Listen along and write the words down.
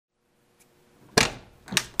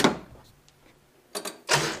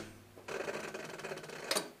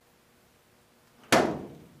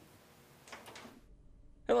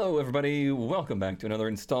Hello, everybody. Welcome back to another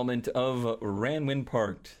installment of Ranwin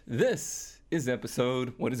Parked. This is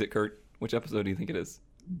episode. What is it, Kurt? Which episode do you think it is?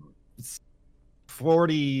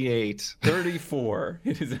 48. 34.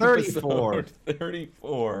 It is 34. episode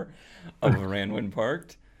 34 of Ranwin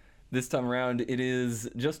Parked. This time around, it is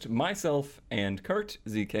just myself and Kurt.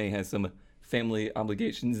 ZK has some family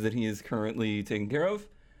obligations that he is currently taking care of.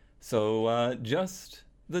 So, just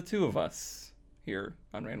the two of us here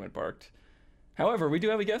on Ranwin Parked. However, we do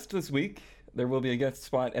have a guest this week. There will be a guest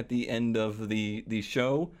spot at the end of the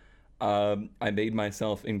show. I made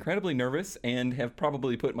myself incredibly nervous and have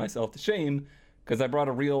probably put myself to shame because I brought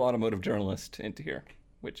a real automotive journalist into here,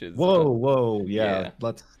 which is... Whoa, yeah.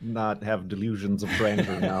 Let's not have delusions of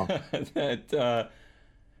grandeur now.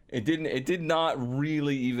 It did not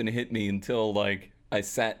really even hit me until, like, I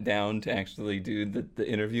sat down to actually do the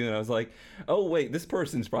interview, and I was like, oh, wait, this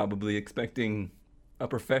person's probably expecting a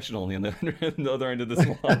professional on the other end of this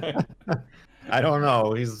line. I don't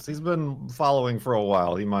know. He's been following for a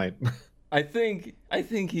while. He might. I think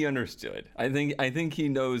he understood. I think he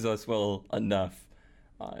knows us well enough,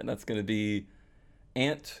 and that's going to be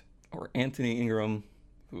Ant or Anthony Ingram,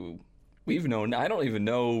 who we've known. I don't even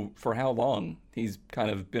know for how long he's kind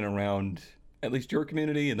of been around, at least your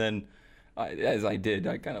community, and then as I did,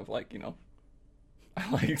 I kind of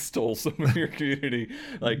I stole some of your community.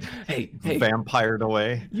 Like, hey, vampired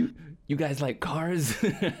away. You guys like cars?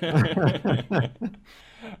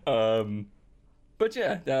 But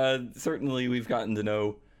yeah, certainly we've gotten to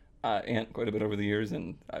know Ant quite a bit over the years,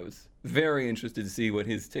 and I was very interested to see what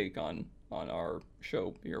his take on our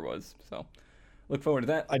show here was. So, look forward to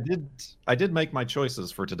that. I did make my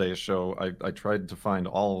choices for today's show. I tried to find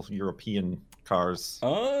all European cars.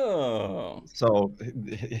 Oh. So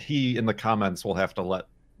he in the comments will have to let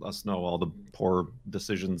us know all the poor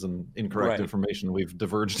decisions and incorrect information we've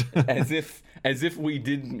diverged. as if we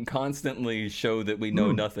didn't constantly show that we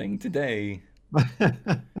know nothing. Today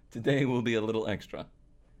will be a little extra.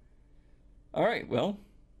 All right, well,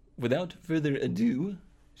 without further ado,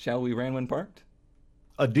 shall we Ranwin Parked?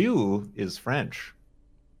 Adieu is French.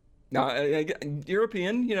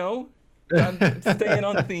 European, you know. I'm staying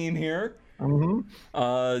on theme here.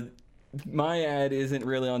 Mm-hmm. My ad isn't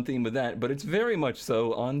really on theme with that, but it's very much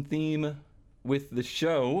so on theme with the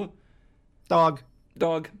show. Dog.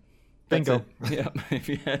 Bingo. Yeah, if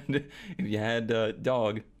you had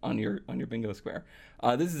dog on your bingo square.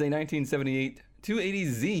 This is a 1978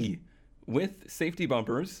 280Z with safety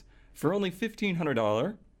bumpers for only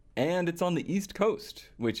 $1,500, and it's on the East Coast,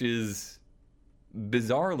 which is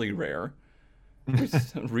bizarrely rare.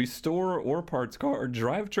 Restore or parts car,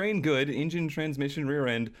 drivetrain good, engine, transmission, rear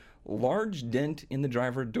end, large dent in the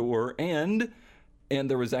driver door, and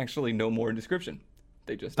there was actually no more description.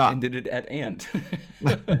 They just ended it at and.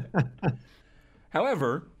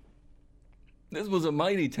 However, this was a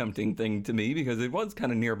mighty tempting thing to me because it was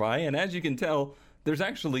kind of nearby, and as you can tell, there's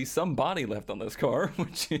actually some body left on this car,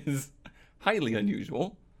 which is highly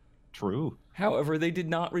unusual. True. However, they did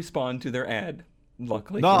not respond to their ad.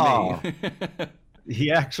 Luckily for me.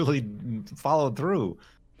 He actually followed through.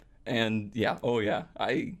 And yeah,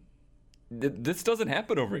 this doesn't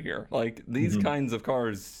happen over here. Like, these kinds of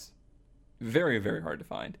cars, very, very hard to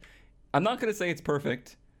find. I'm not going to say it's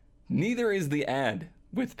perfect. Neither is the ad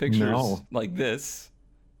with pictures like this.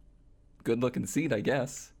 Good looking seat, I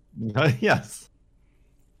guess. Yes.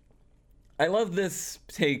 I love this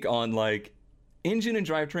take on, like, engine and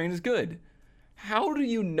drivetrain is good. How do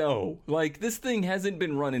you know? Like, this thing hasn't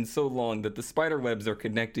been running so long that the spider webs are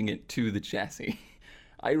connecting it to the chassis.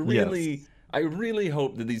 I really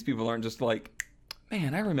hope that these people aren't just like,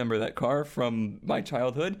 man, I remember that car from my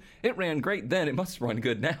childhood. It ran great then. It must run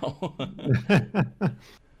good now.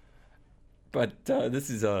 But this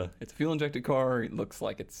is it's a fuel-injected car. It looks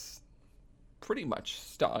like it's pretty much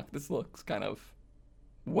stock. This looks kind of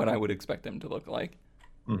what I would expect them to look like.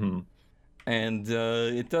 Mm-hmm. And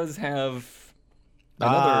it does have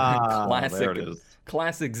another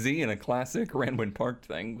classic Z and a classic Ranwin Park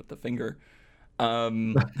thing with the finger.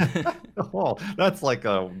 Oh, that's like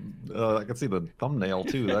I can see the thumbnail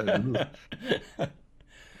too.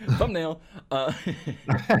 Thumbnail.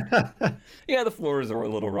 Yeah, the floors are a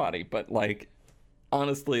little rotty, but like,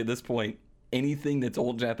 honestly, at this point, anything that's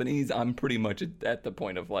old Japanese, I'm pretty much at the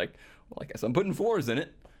point of like, well, I guess I'm putting floors in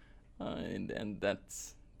it, and that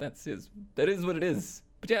is what it is.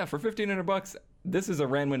 But yeah, for $1,500, this is a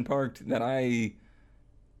Ranwin Parked that I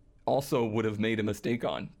also would have made a mistake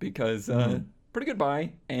on because pretty good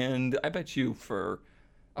buy, and I bet you for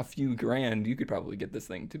a few grand you could probably get this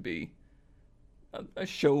thing to be a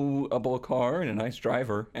showable car and a nice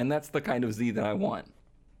driver, and that's the kind of Z that I want.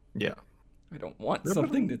 Yeah. I don't want There have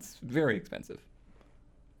something been- that's very expensive.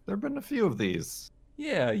 There have been a few of these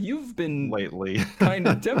Yeah, you've been lately. kind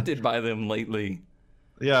of tempted by them lately.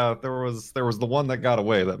 Yeah, there was the one that got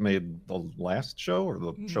away that made the last show or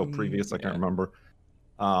the show previous, I can't Yeah. remember.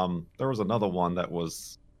 There was another one that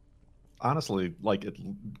was honestly like it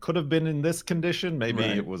could have been in this condition. Maybe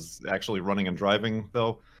Right. it was actually running and driving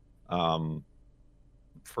though.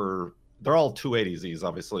 They're all 280Zs,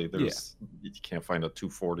 obviously. You can't find a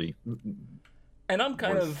 240. And I'm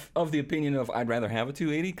kind Worth- of the opinion of I'd rather have a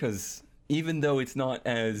 280 because even though it's not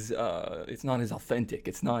as authentic,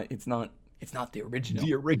 it's not the original.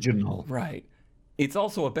 The original. Right. It's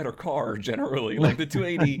also a better car generally. Like the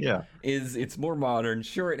 280 Yeah. it's more modern.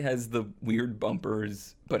 Sure, it has the weird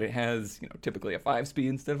bumpers, but it has, typically a 5-speed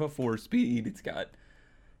instead of a 4-speed. It's got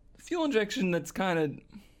fuel injection that's kind of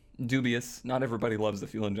dubious. Not everybody loves the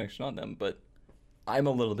fuel injection on them, but I'm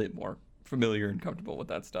a little bit more familiar and comfortable with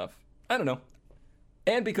that stuff. I don't know.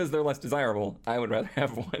 And because they're less desirable, I would rather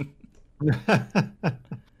have one.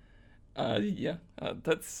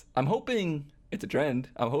 I'm hoping it's a trend.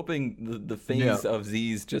 I'm hoping the phase of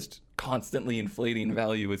Z's just constantly inflating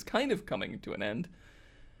value is kind of coming to an end.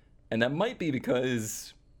 And that might be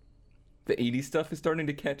because the 80s stuff is starting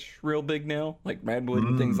to catch real big now. Like Radwood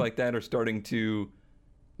and things like that are starting to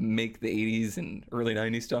make the 80s and early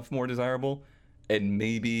 90s stuff more desirable. And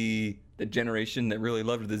maybe the generation that really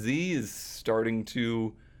loved the Z is starting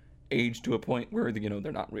to age to a point where,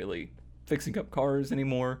 they're not really fixing up cars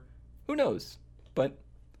anymore. Who knows? But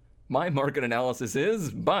my market analysis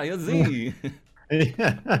is buy a Z.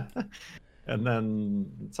 Yeah. And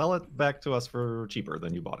then sell it back to us for cheaper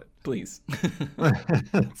than you bought it. Please.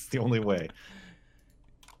 That's the only way.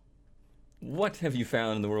 What have you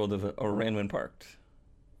found in the world of Oranwin Parked?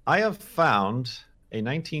 I have found a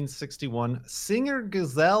 1961 Singer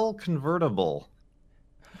Gazelle convertible.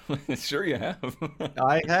 Sure you have.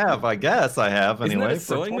 I have, I guess I have Isn't that anyway, a for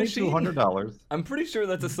sewing machine? $2,200. I'm pretty sure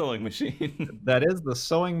that's a sewing machine. That is the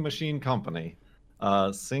Sewing Machine Company.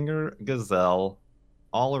 Singer Gazelle,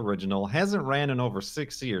 all original. Hasn't ran in over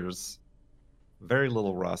 6 years. Very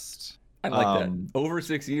little rust. I like that. Over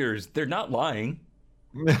 6 years. They're not lying.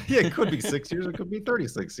 Yeah, it could be 6 years. It could be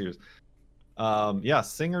 36 years. Yeah,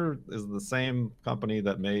 Singer is the same company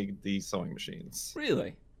that made the sewing machines.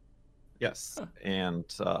 Really? Yes, Huh. and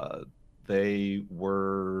they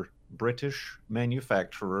were British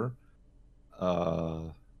manufacturer.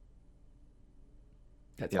 That's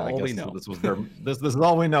Yeah, I all guess we know. this was their. This is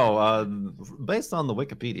all we know. Based on the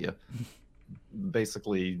Wikipedia,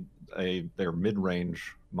 basically their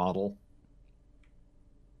mid-range model.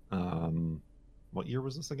 What year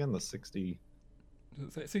was this again? The 61.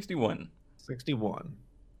 61.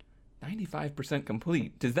 95%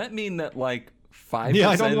 complete. Does that mean that like 5% Yeah,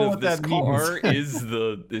 I don't know of what this that car means.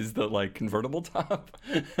 is the like convertible top?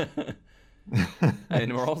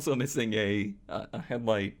 And we're also missing a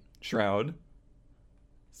headlight shroud.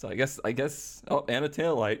 So I guess and a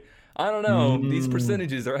taillight. I don't know. These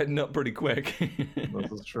percentages are adding up pretty quick.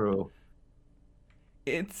 This is true.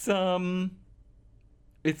 It's kind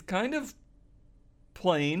of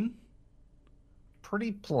plain.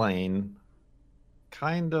 Pretty plain.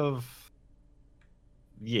 Kind of.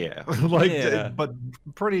 Yeah, like, Yeah. but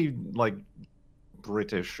pretty like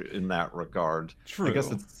British in that regard. True. I guess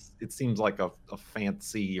it seems like a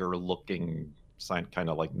fancier looking sign, kind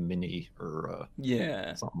of like Mini or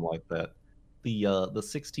Yeah. something like that. The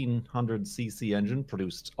 1600cc engine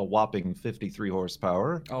produced a whopping 53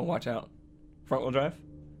 horsepower. Oh, watch out. Front wheel drive?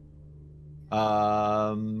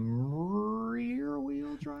 Rear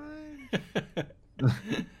wheel drive.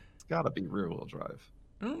 It's got to be rear wheel drive.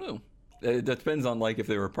 I don't know. It depends on like if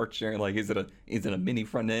they were park sharing. Like, is it a mini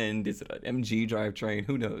front end? Is it an MG drivetrain?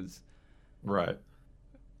 Who knows? Right.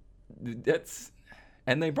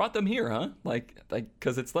 And they brought them here, huh? Like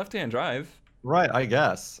because it's left-hand drive. Right. I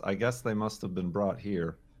guess they must have been brought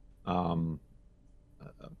here. Wow.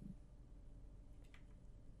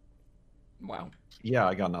 Yeah,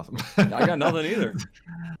 I got nothing. I got nothing either.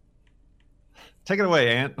 Take it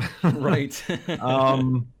away, Ant. Right.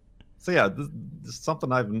 So yeah, this is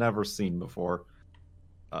something I've never seen before.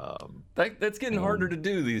 That's getting harder to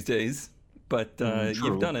do these days, but True.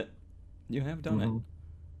 you've done it. You have done Mhm.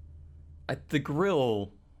 it. The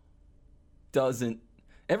grill doesn't.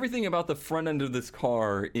 Everything about the front end of this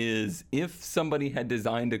car is if somebody had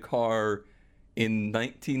designed a car in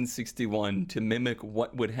 1961 to mimic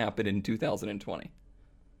what would happen in 2020.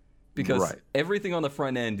 Because Right. everything on the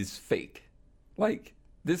front end is fake. Like,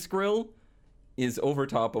 this grill is over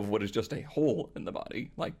top of what is just a hole in the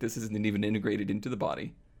body. Like, this isn't even integrated into the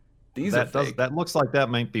body. These are fake. That looks like that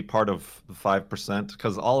might be part of the 5%,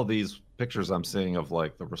 because all of these pictures I'm seeing of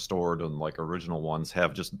like the restored and like original ones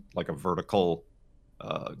have just like a vertical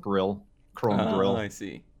grill, chrome grill. I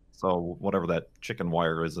see. So whatever that chicken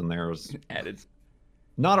wire is in there is Added.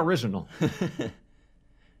 not original.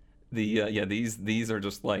 Yeah, these are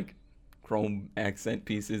just like chrome accent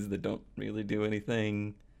pieces that don't really do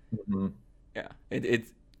anything. Mm-hmm. Yeah,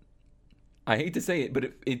 it's. I hate to say it,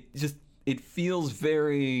 but it feels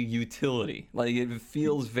very utility. Like it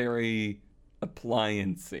feels very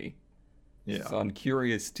appliancey. Yeah. So I'm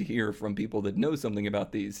curious to hear from people that know something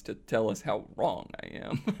about these to tell us how wrong I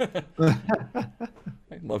am.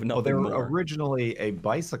 I love nothing they were more. originally a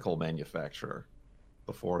bicycle manufacturer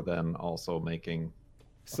before then also making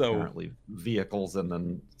apparently vehicles and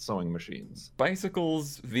then sewing machines.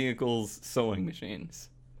 Bicycles, vehicles, sewing machines.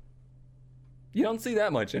 You don't see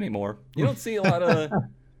that much anymore. You don't see a lot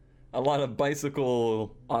of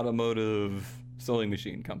bicycle, automotive, sewing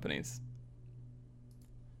machine companies.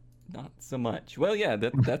 Not so much. Well, yeah,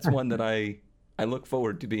 that's one that I look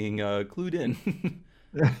forward to being clued in.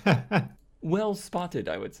 Well spotted,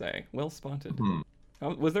 I would say. Well spotted.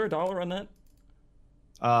 Was there $1 on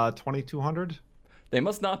that? 2,200. They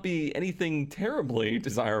must not be anything terribly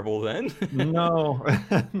desirable then. No,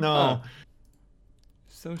 no.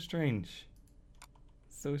 So strange.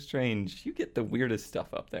 So strange. You get the weirdest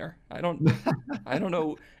stuff up there. I don't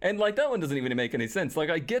know. And like that one doesn't even make any sense.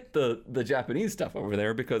 Like I get the Japanese stuff over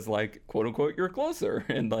there because like quote unquote you're closer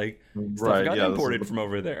and like stuff got imported from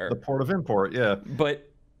over there. The port of import, yeah.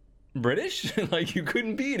 But British, like you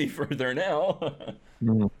couldn't be any further now.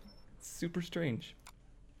 Super strange.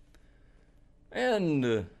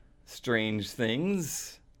 And strange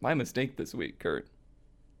things. My mistake this week, Kurt.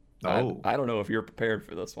 Oh. I don't know if you're prepared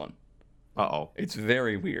for this one. Uh-oh. It's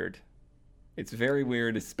very weird. It's very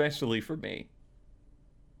weird, especially for me.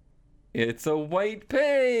 It's a white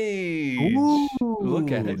page. Ooh, look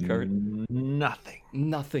at it, Kurt. Nothing.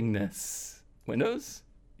 Nothingness. Windows?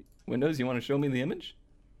 Windows, you want to show me the image?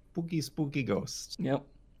 Spooky ghost. Yep.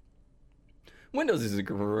 Windows is a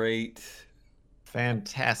great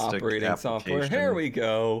fantastic operating software. Here we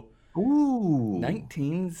go. Ooh.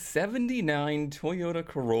 1979 Toyota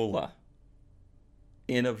Corolla.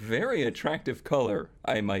 In a very attractive color,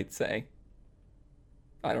 I might say.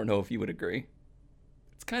 I don't know if you would agree.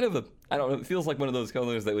 It's kind of I don't know, it feels like one of those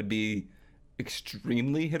colors that would be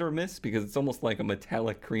extremely hit or miss because it's almost like a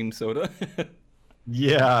metallic cream soda.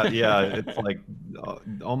 Yeah, it's like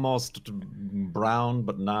almost brown,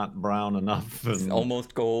 but not brown enough. It's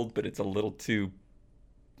almost gold, but it's a little too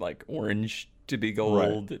like orange to be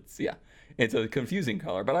gold. Right. It's a confusing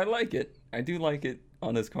color, but I like it. I do like it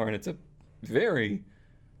on this car, and it's a very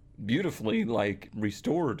beautifully like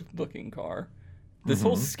restored looking car. This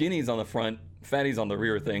whole skinnies on the front, fatties on the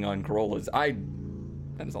rear thing on Corollas,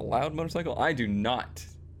 that is a loud motorcycle. I do not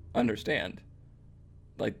understand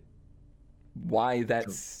like why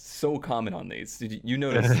that's so common on these. Did you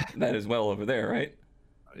notice that as well over there, right?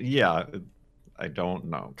 Yeah, I don't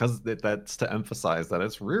know, because that's to emphasize that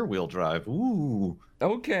it's rear wheel drive. Ooh.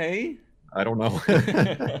 Okay. I don't know.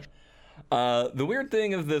 The weird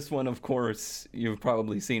thing of this one, of course, you've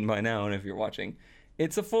probably seen by now, and if you're watching,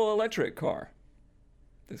 it's a full electric car.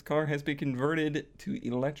 This car has been converted to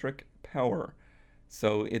electric power.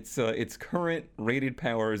 So its current rated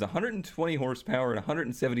power is 120 horsepower and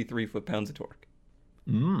 173 foot-pounds of torque,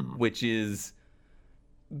 which is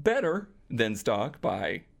better than stock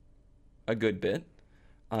by a good bit.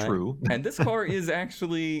 True. And this car is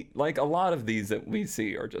actually, like a lot of these that we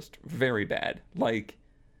see are just very bad. Like,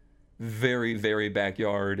 very, very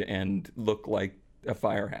backyard and look like a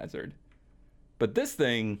fire hazard. But this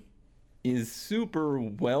thing is super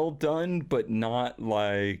well done, but not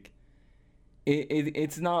like...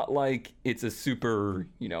 It's not like it's a super,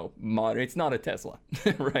 modern... It's not a Tesla,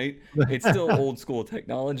 right? It's still old school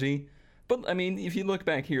technology. But, I mean, if you look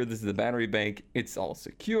back here, this is the battery bank. It's all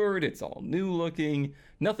secured. It's all new looking.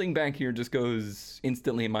 Nothing back here just goes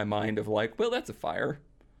instantly in my mind of like, well, that's a fire.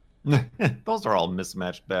 Those are all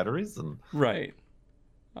mismatched batteries. Right.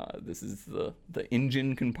 This is the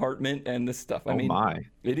engine compartment and this stuff. I mean,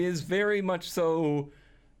 it is very much so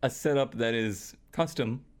a setup that is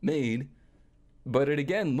custom made, but it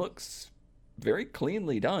again looks very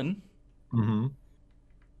cleanly done. Mm-hmm.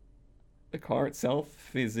 The car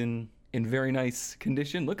itself is in very nice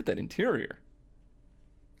condition. Look at that interior.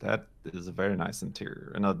 That is a very nice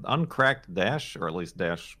interior. And an uncracked dash, or at least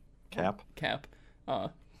dash cap.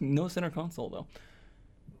 No center console, though.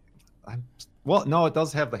 Well, no, it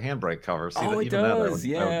does have the handbrake cover. See, it does. I would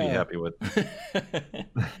be happy with.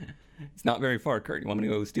 It's not very far, Kurt. You want me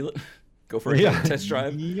to go steal it? Go for a Yeah. test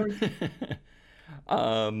drive. Yoink.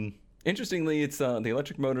 Interestingly, it's the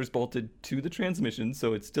electric motor is bolted to the transmission,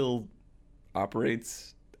 so it still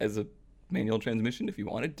operates as a manual transmission if you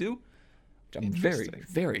wanted to. Which I'm very, Interesting.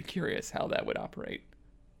 very curious how that would operate.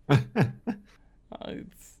 The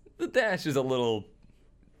dash is a little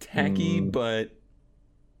tacky, but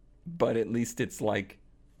at least it's like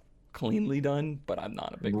cleanly done. But I'm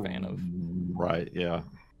not a big fan of. Right, yeah.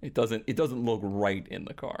 It doesn't look right in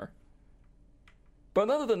the car. But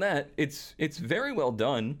other than that, it's very well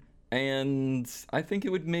done, and I think it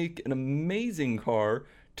would make an amazing car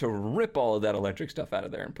to rip all of that electric stuff out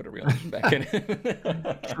of there and put a real engine back in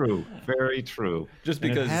it. True, very true. Just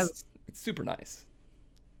And it because it's super nice.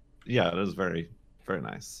 Yeah, it is very, very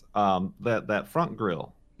nice. That front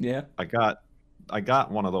grille, Yeah. I got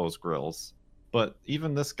one of those grills, but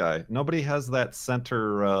even this guy, nobody has that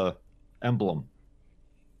center emblem.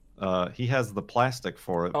 He has the plastic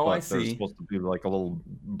for it, Oh, but I there's see. supposed to be like a little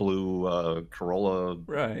blue Corolla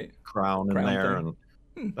Right. crown in Crown there, thing.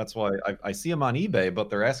 and that's why I see them on eBay,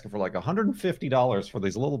 but they're asking for like $150 for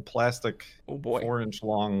these little plastic Oh boy. 4-inch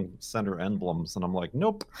long center emblems, and I'm like,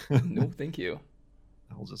 nope, No, thank you.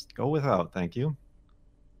 I'll just go without, thank you.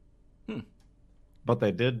 Hmm. But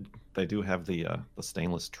they do have the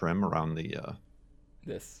stainless trim around the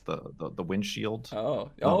This. the windshield.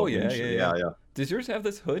 Oh. No, Oh the yeah, windshield. yeah. Yeah. Does yours have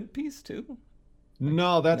this hood piece too?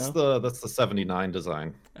 No, that's No? the 79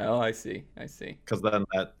 design, Oh, I see. I see. because then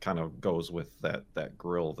that kind of goes with that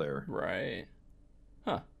grill there. Right.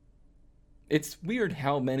 Huh. It's weird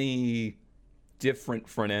how many different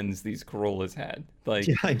front ends these Corollas had. Like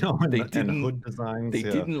Yeah, I know. And, they and didn't- hood designs. they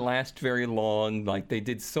yeah. didn't last very long. Like they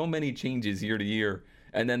did so many changes year to year,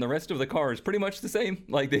 and then the rest of the car is pretty much the same.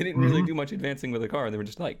 Like they didn't really do much advancing with the car. They were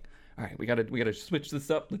just like, all right, we gotta switch this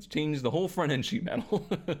up. Let's change the whole front end sheet metal.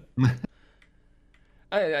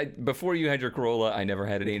 Before you had your Corolla, I never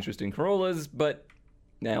had any interest in Corollas, but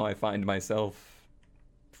now I find myself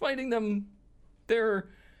finding them. They're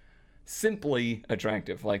simply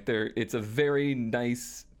attractive. Like it's a very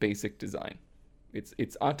nice basic design.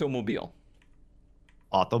 It's automobile.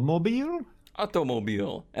 Automobile?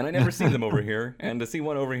 Automobile. And I never see them over here. And to see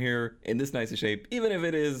one over here in this nice a shape, even if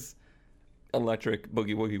it is electric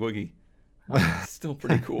boogie woogie woogie, still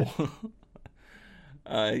pretty cool.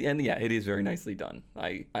 And yeah, it is very nicely done.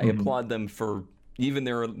 I applaud them for even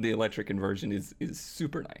the electric conversion is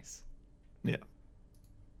super nice. Yeah.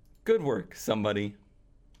 Good work, somebody.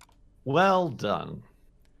 Well done.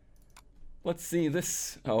 Let's see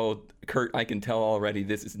this. Oh, Kurt, I can tell already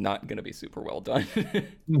this is not going to be super well done.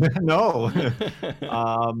 No.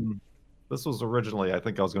 This was originally, I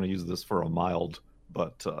think I was going to use this for a mild,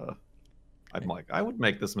 but I'm like, I would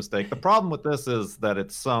make this mistake. The problem with this is that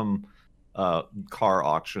it's some car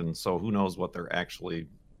auction, so who knows what they're actually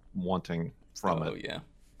wanting from Oh, it. yeah.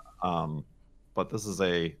 But this is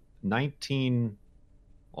a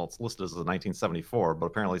well, it's listed as a 1974, but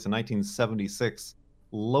apparently it's a 1976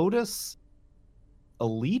 Lotus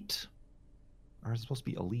Elite, or is it supposed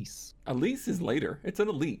to be Elise? Elise is later. It's an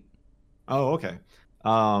Elite. Oh, okay.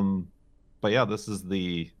 But yeah, this is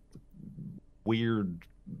the weird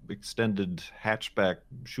extended hatchback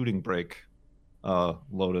shooting brake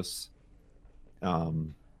Lotus.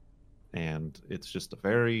 And it's just a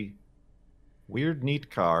very weird, neat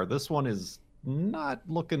car. This one is not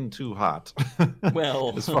looking too hot.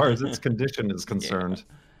 Well, as far as its condition is concerned.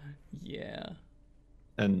 Yeah.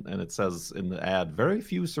 And it says in the ad, very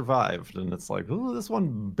few survived, and it's like, oh, this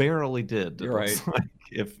one barely did. You're It's right. like,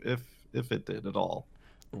 if it did at all.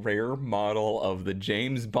 Rare model of the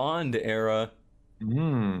James Bond era.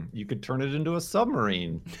 You could turn it into a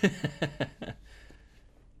submarine.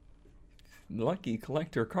 Lucky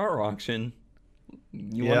collector car auction.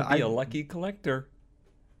 You Yeah, want to be a lucky collector.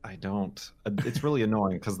 I don't. It's really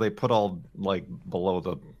annoying because they put all like below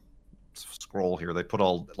the scroll here. They put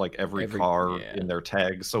all like every car yeah. in their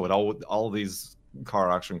tags, so it all these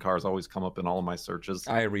car auction cars always come up in all of my searches.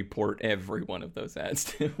 I report every one of those ads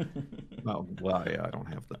too. Oh, well, yeah, I don't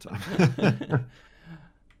have the time.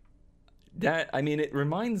 I mean, it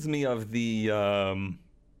reminds me of the,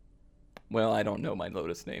 well, I don't know my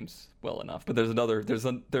Lotus names well enough, but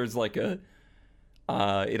there's like a,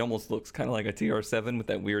 it almost looks kind of like a TR7 with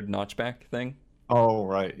that weird notchback thing Oh,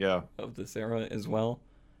 right, yeah. of this era as well.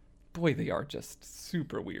 Boy, they are just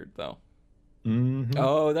super weird though. Mhm.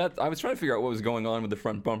 Oh, I was trying to figure out what was going on with the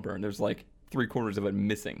front bumper, and there's like 3/4 of it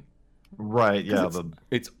missing. Right, yeah.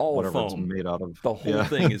 It's all Whatever it's foam. made out of. The whole yeah.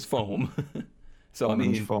 thing is foam. So I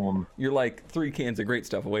 1-inch mean, foam. you're like 3 cans of great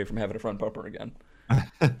stuff away from having a front bumper again.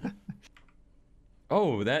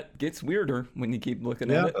 Oh, that gets weirder when you keep looking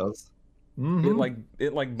Yeah, at it it. does. Mm-hmm.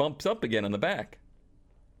 It like bumps up again on the back.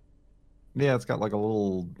 Yeah, it's got like a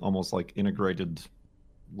little, almost like integrated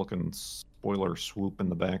looking spoiler swoop in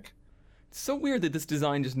the back. It's so weird that this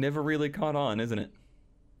design just never really caught on, isn't it?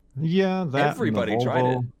 Yeah, that and the Everybody tried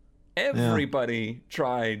it. Volvo. Yeah. Everybody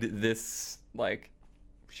tried this like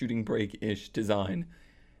shooting brake-ish design,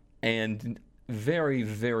 and very,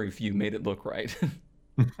 very few made it look right.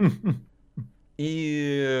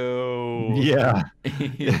 Ew. Yeah.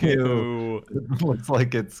 Ew. It looks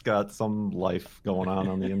like it's got some life going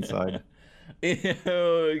on the inside. Ew,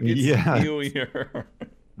 it gets Yeah. ewier.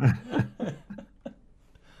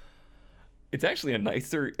 It's actually a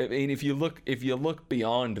nicer. I mean, if you look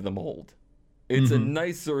beyond the mold, it's a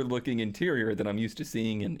nicer looking interior than I'm used to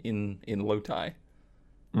seeing in Lowtie.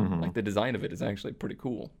 Like the design of it is actually pretty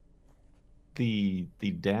cool. The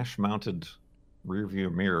dash mounted rear view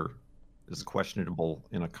mirror is questionable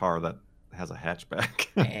in a car that has a hatchback.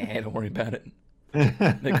 Don't worry about it.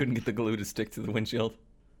 They couldn't get the glue to stick to the windshield.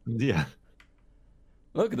 Yeah.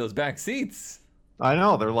 Look at those back seats. I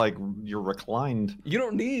know, they're like, you're reclined. You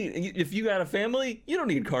don't need, if you got a family, you don't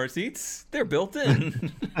need car seats. They're built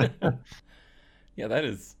in. Yeah, that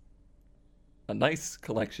is a nice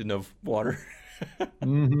collection of water.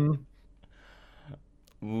 Mm-hmm.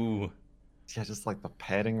 Ooh. Yeah, just like the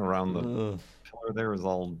padding around the pillar there is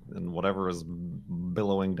all, and whatever is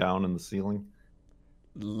billowing down in the ceiling.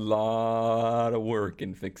 Lot of work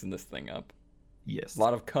in fixing this thing up. Yes. A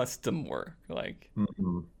lot of custom work. Like,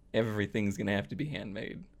 Mm-hmm. everything's going to have to be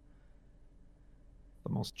handmade. The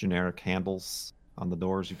most generic handles on the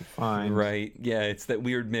doors you could find. Right. Yeah, it's that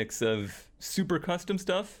weird mix of super custom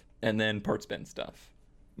stuff and then parts bin stuff.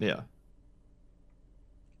 Yeah.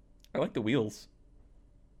 I like the wheels.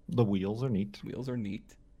 The wheels are neat. Wheels are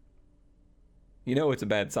neat. You know it's a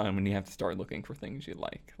bad sign when you have to start looking for things you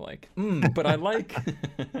like. Like, but I like...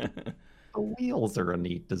 The wheels are a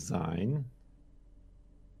neat design.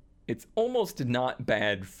 It's almost not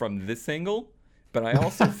bad from this angle, but I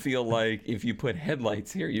also feel like if you put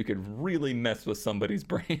headlights here, you could really mess with somebody's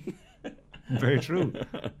brain. Very true.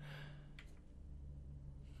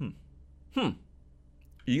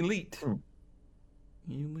 Elite.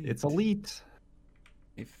 Elite. It's elite.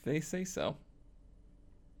 If they say so.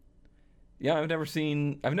 Yeah, I've never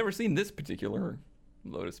seen this particular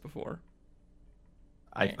Lotus before.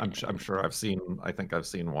 I'm sure I think I've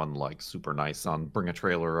seen one like super nice on Bring a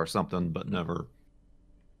Trailer or something, but never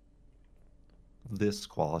this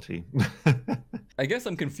quality. I guess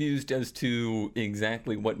I'm confused as to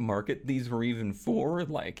exactly what market these were even for.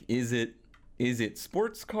 Like, is it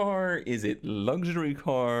sports car? Is it luxury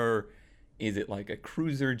car? Is it like a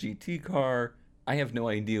cruiser GT car? I have no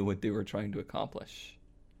idea what they were trying to accomplish.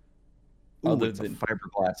 Ooh, it's a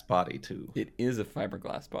fiberglass body too. It is a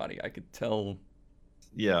fiberglass body. I could tell.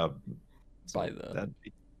 Yeah. By the. That'd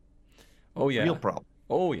be oh yeah. real problem.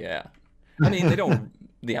 Oh yeah. I mean, they don't.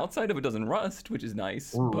 The outside of it doesn't rust, which is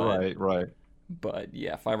nice. Right, right. But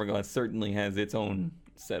yeah, fiberglass certainly has its own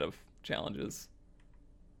set of challenges.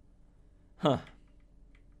 Huh.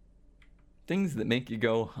 Things that make you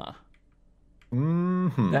go, huh.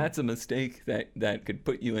 Mm-hmm. That's a mistake that could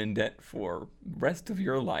put you in debt for rest of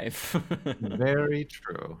your life. Very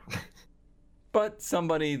true. But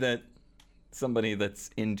somebody that's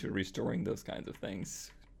into restoring those kinds of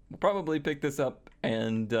things will probably pick this up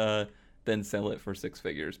and then sell it for 6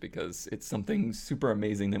 figures because it's something super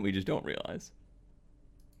amazing that we just don't realize.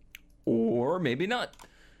 Or maybe not.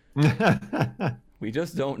 We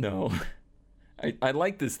just don't know. I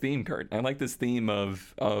like this theme, Kurt. I like this theme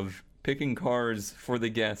of picking cars for the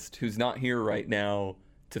guest who's not here right now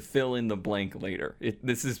to fill in the blank later.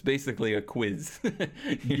 This is basically a quiz.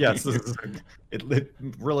 Yes, it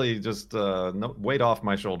really just weight off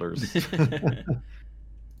my shoulders.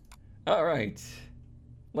 All right,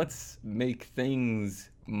 let's make things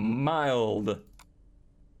mild.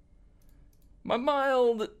 My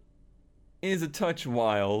mild is a touch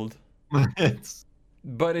wild,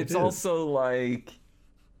 but it's also like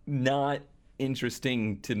not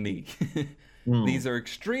interesting to me. These are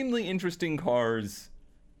extremely interesting cars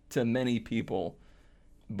to many people,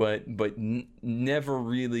 but never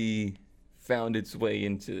really found its way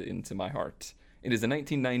into my heart. It is a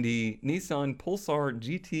 1990 Nissan Pulsar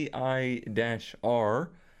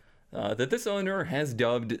GTI-R that this owner has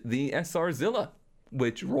dubbed the SRzilla,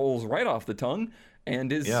 which rolls right off the tongue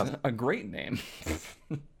and is a great name.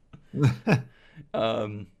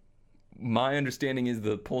 My understanding is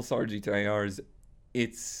the Pulsar GTI-Rs,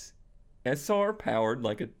 it's SR powered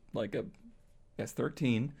like a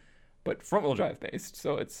S13, but front-wheel drive based,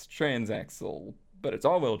 so it's transaxle, but it's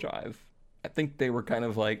all-wheel drive. I think they were kind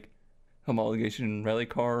of like homologation rally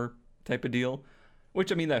car type of deal.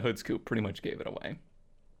 Which, I mean, that hood scoop pretty much gave it away.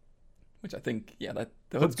 Which I think, yeah, that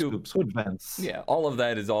the hood scoop, scoops, hood vents. yeah, all of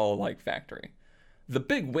that is all like factory. The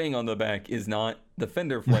big wing on the back is not. The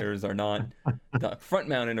fender flares are not. The front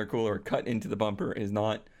mount intercooler cut into the bumper is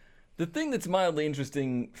not. The thing that's mildly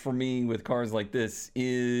interesting for me with cars like this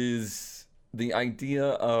is the idea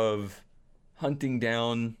of hunting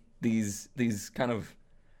down these kind of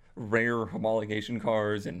rare homologation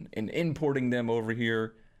cars and importing them over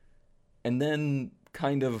here, and then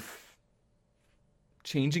kind of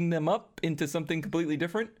changing them up into something completely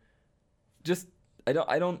different. Just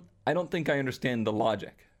I don't think I understand the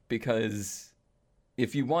logic, because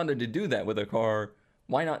if you wanted to do that with a car,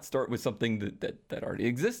 why not start with something that already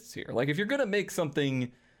exists here? Like, if you're gonna make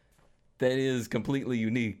something that is completely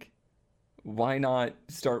unique, why not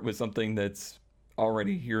start with something that's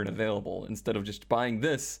already here and available instead of just buying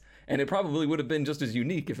this? And it probably would have been just as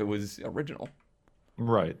unique if it was original.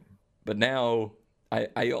 Right. But now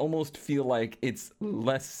I almost feel like it's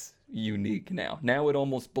less unique now. Now it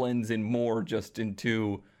almost blends in more just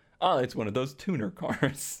into, oh, it's one of those tuner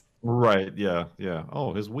cars. Right. Yeah. Yeah.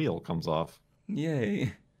 Oh, his wheel comes off.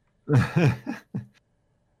 Yay.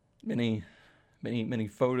 Many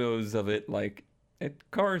photos of it, like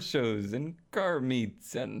at car shows and car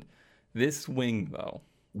meets, and this wing though.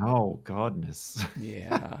 Oh, goodness.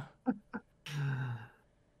 Yeah.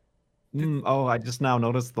 Oh, I just now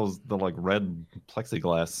noticed the like red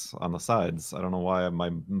plexiglass on the sides. I don't know why my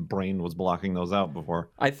brain was blocking those out before.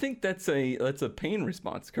 I think that's a pain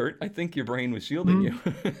response, Kurt. I think your brain was shielding you.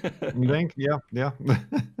 You think? Yeah, yeah.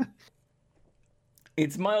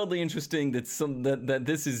 It's mildly interesting that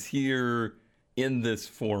this is here in this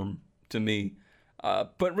form to me.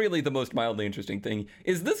 But really the most mildly interesting thing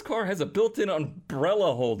is this car has a built-in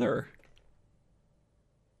umbrella holder.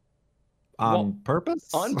 On purpose?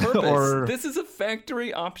 On purpose. Or... This is a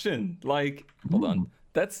factory option. Like, hold on.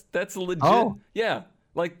 That's legit. Oh. Yeah.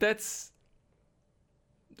 Like, that's...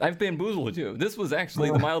 I've bamboozled you. This was actually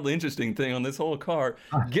the mildly interesting thing on this whole car.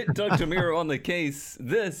 Get Doug Tamiro on the case.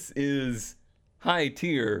 This is high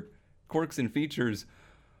tier quirks and features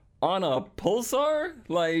on a Pulsar?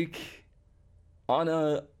 Like, on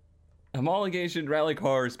a homologation rally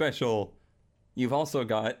car special, you've also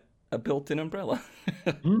got a built-in umbrella.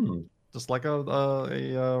 Just like a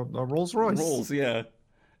Rolls Royce. Rolls, yeah.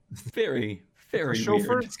 Very, very a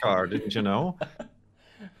chauffeur's weird. car, didn't you know?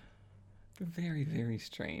 Very, very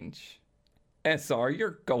strange. SR,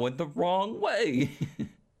 you're going the wrong way.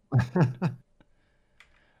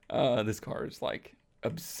 This car is like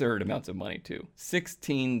absurd amounts of money too.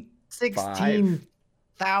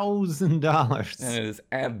 $16,000. And it is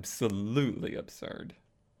absolutely absurd.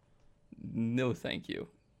 No, thank you.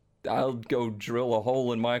 I'll go drill a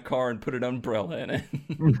hole in my car and put an umbrella in it.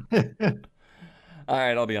 All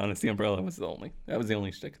right, I'll be honest. The umbrella was the only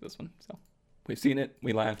shtick of this one. So we've seen it.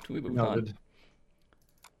 We laughed. We moved on.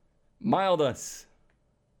 Mild us.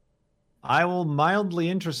 I will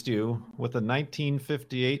mildly interest you with a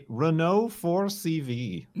 1958 Renault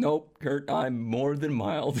 4CV. Nope, Kurt. I'm more than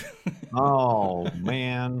mild. Oh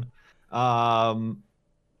man.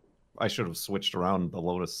 I should have switched around the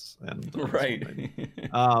Lotus and right.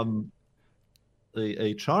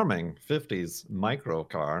 A charming 50s micro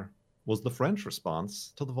car was the French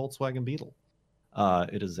response to the Volkswagen Beetle.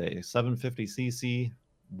 It is a 750cc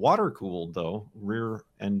water-cooled though rear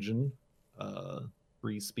engine,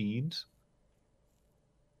 3-speed.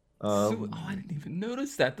 I didn't even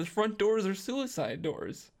notice that the front doors are suicide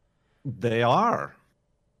doors. They are.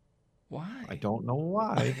 Why? I don't know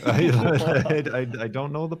why. I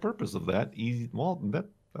don't know the purpose of that. I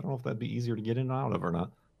don't know if that'd be easier to get in and out of or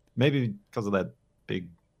not. Maybe because of that big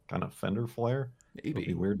kind of fender flare. Maybe. It'd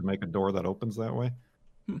be weird to make a door that opens that way.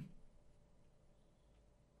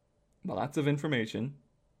 Lots of information.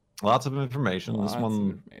 Lots of information. Lots this one of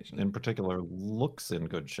information. in particular looks in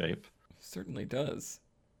good shape. Certainly does.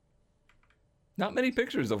 Not many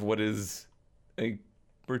pictures of what is a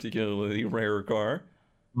particularly rare car.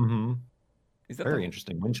 Mm-hmm. Is that very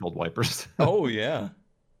interesting windshield wipers? Oh yeah.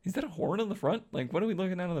 Is that a horn on the front? Like, what are we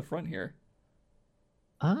looking at on the front here?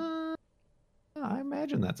 I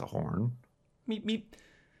imagine that's a horn. Meep meep.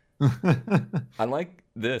 I like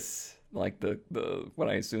this. Like the what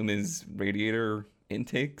I assume is radiator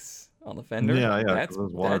intakes on the fender. Yeah, That's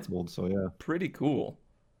water-cooled, so yeah. Pretty cool.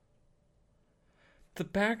 The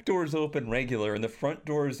back doors open regular and the front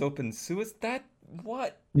doors open suicide.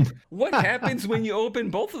 What happens when you open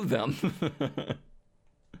both of them?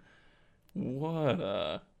 What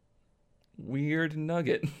a weird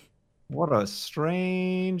nugget. What a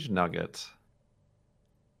strange nugget.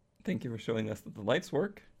 Thank you for showing us that the lights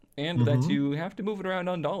work. and that you have to move it around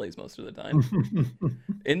on dollies most of the time.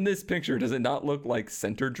 In this picture, does it not look like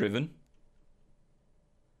center-driven?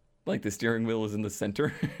 Like the steering wheel is in the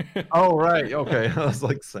center? Oh, right. Okay. I was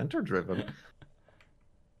like, center-driven.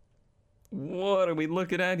 What are we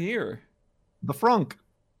looking at here? The frunk.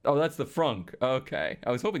 Oh, that's the frunk. Okay.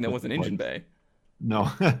 I was hoping that was an engine bay.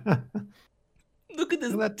 No. Look at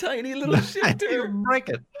this tiny little shifter. You break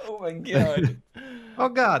it. Oh my god. Oh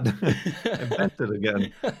god. I bent it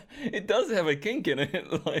again. It does have a kink in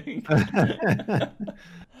it. Like.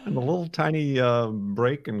 And the little tiny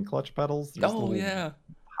brake and clutch pedals. Oh yeah.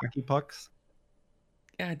 Hockey pucks.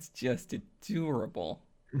 Yeah, it's just adorable.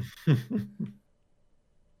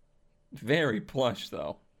 Very plush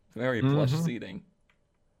though. Very plush seating.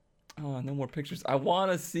 Oh, no more pictures. I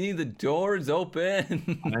want to see the doors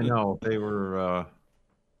open. I know. They were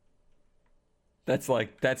That's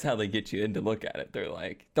how they get you in to look at it. They're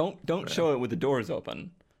like, don't show it with the doors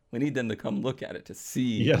open. We need them to come look at it to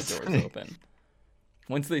see the doors open.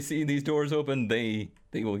 Once they see these doors open, they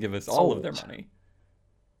will give us all of their money.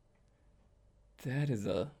 That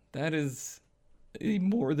is a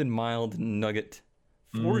more than mild Nugget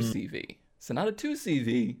 4CV. So not a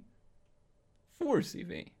 2CV,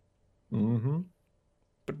 4CV. Mm-hmm.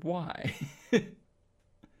 But why?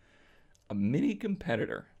 A mini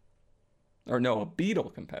competitor. Or no, a Beetle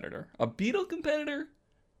competitor. A Beetle competitor?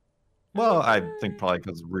 Well, I think probably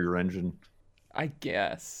because rear engine. I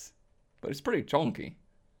guess. But it's pretty chunky.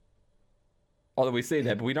 Although we say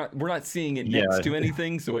that, but we're not seeing it next to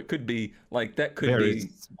anything, so it could be like that could very be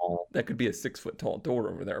small. That could be a 6-foot tall door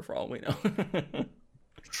over there for all we know.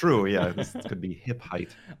 True, yeah. This could be hip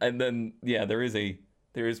height. And then there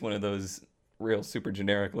is one of those real super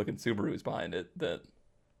generic looking Subarus behind it that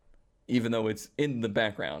even though it's in the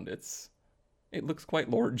background, it looks quite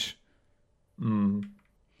large.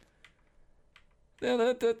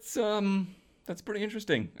 Yeah, that's pretty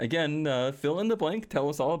interesting. Again, fill in the blank, tell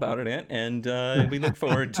us all about it, Ant, and we look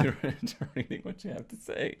forward to reading what you have to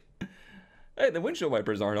say. Hey, the windshield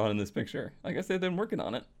wipers aren't on in this picture. I guess they've been working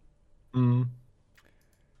on it.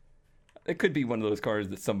 It could be one of those cars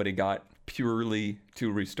that somebody got purely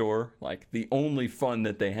to restore. Like, the only fun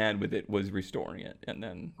that they had with it was restoring it. And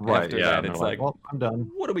then after that, it's like, well, I'm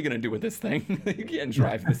done. What are we going to do with this thing? You can't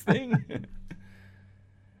drive this thing.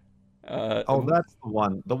 That's the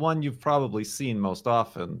one. The one you've probably seen most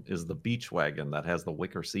often is the beach wagon that has the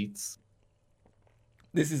wicker seats.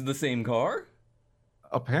 This is the same car?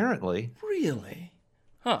 Apparently. Really?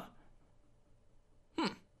 Huh.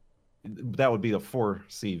 That would be the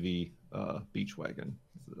 4CV beach wagon.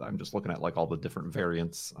 I'm just looking at like all the different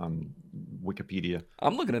variants on Wikipedia.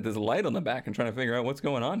 I'm looking at this light on the back and trying to figure out what's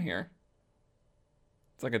going on here.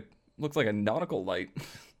 It's looks like a nautical light.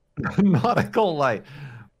 Nautical light.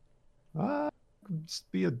 Could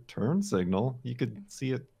just be a turn signal. You could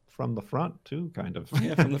see it from the front too, kind of.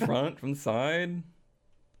 Yeah, from the front, from the side.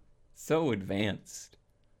 So advanced.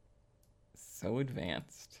 So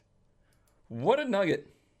advanced. What a nugget.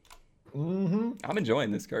 I'm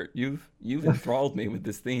enjoying this, Kurt. You've enthralled me with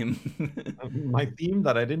this theme. My theme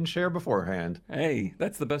that I didn't share beforehand. Hey,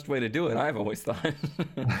 that's the best way to do it, I've always thought.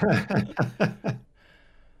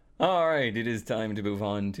 All right, it is time to move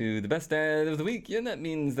on to the best ad of the week, and that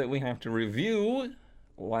means that we have to review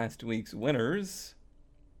last week's winners.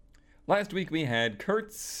 Last week we had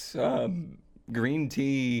Kurt's green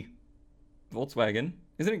tea Volkswagen.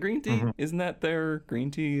 Isn't it green tea? Isn't that their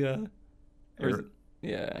green tea?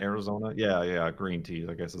 Yeah. Arizona? Yeah, green tea,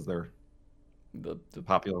 I guess, is their the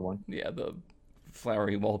popular one. Yeah, the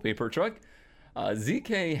flowery wallpaper truck.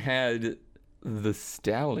 ZK had the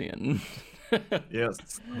Stallion.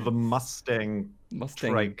 Yes, the Mustang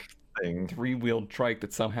trike thing. 3-wheeled trike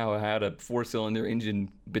that somehow had a 4-cylinder engine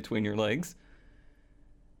between your legs.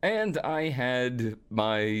 And I had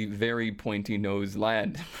my very pointy nose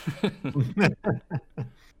lad.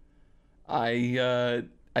 I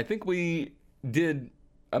think we did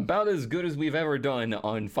about as good as we've ever done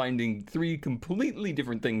on finding 3 completely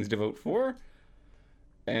different things to vote for.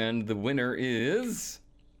 And the winner is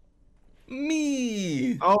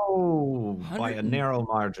me. Oh, by a narrow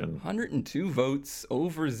margin. 102 votes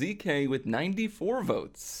over ZK with 94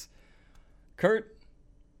 votes. Kurt,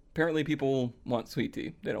 apparently people want sweet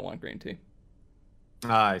tea. They don't want green tea.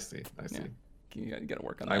 I see. Yeah. You got to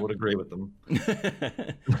work on that. I would agree with them.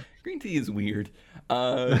 Green tea is weird.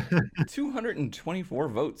 224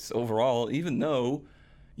 votes overall, even though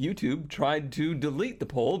YouTube tried to delete the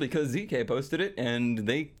poll because ZK posted it and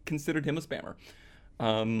they considered him a spammer.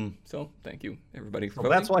 So thank you, everybody, for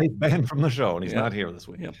voting. That's why he's banned from the show and he's not here this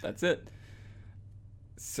week. Yep, that's it.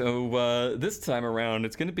 So this time around,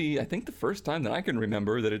 it's going to be, I think, the first time that I can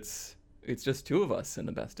remember that it's just two of us in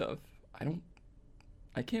the best of.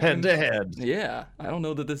 I can't. Head to head. Yeah, I don't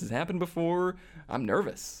know that this has happened before. I'm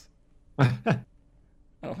nervous. I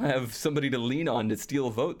don't have somebody to lean on to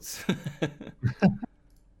steal votes.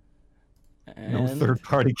 No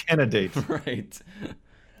third-party candidate. Right.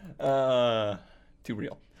 Too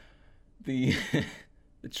real. The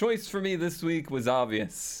the choice for me this week was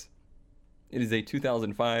obvious. It is a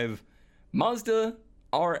 2005 Mazda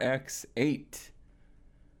RX-8.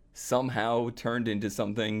 Somehow turned into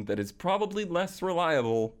something that is probably less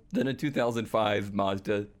reliable than a 2005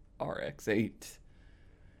 Mazda RX-8.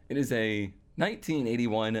 It is a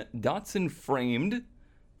 1981 Datsun framed,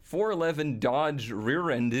 411 Dodge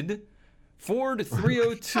rear-ended, Ford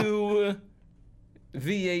 302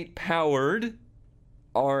 V8 powered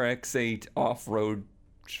RX-8 off-road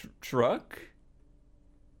truck-ish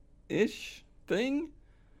thing.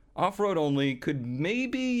 Off-road only, could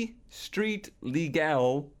maybe street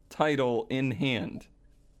legal title in hand.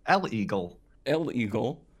 L-Eagle.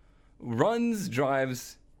 L-Eagle. Runs,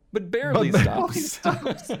 drives, but barely stops.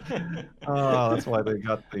 Oh, that's why they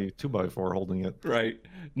got the 2x4 holding it. Right.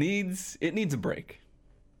 It needs a brake.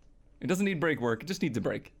 It doesn't need brake work, it just needs a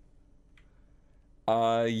brake.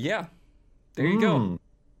 Yeah. There you go.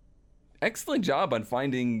 Excellent job on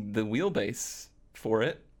finding the wheelbase for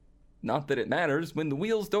it. Not that it matters when the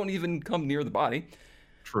wheels don't even come near the body.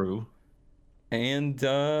 True. And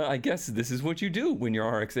I guess this is what you do when your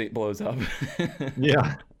RX-8 blows up.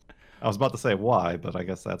 Yeah. I was about to say why, but I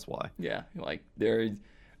guess that's why. Yeah, like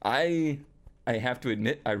I have to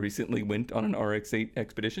admit I recently went on an RX-8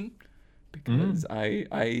 expedition because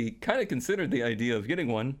I kind of considered the idea of getting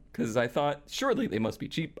one because I thought surely they must be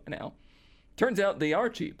cheap by now. Turns out they are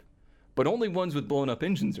cheap, but only ones with blown up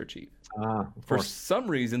engines are cheap. For some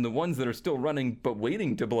reason, the ones that are still running but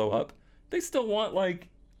waiting to blow up, they still want like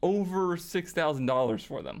over $6,000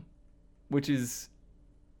 for them, which is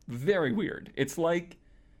very weird. It's like,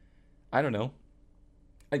 I don't know.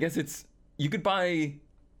 I guess you could buy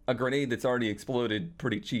a grenade that's already exploded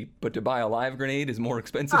pretty cheap, but to buy a live grenade is more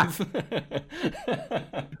expensive.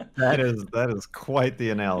 That is quite the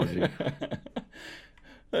analogy.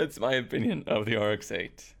 That's my opinion of the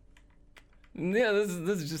RX-8. Yeah,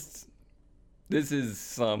 this is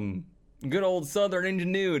some good old Southern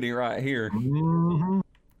ingenuity right here.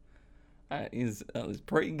 That is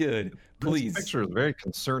pretty good. Please. This picture is very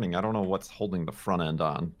concerning. I don't know what's holding the front end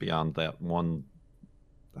on beyond that one.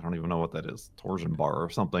 I don't even know what that is. Torsion bar or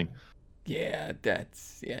something. Yeah,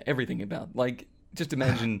 everything about, like, just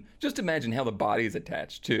imagine how the body is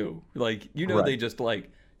attached too. Like, right. They just like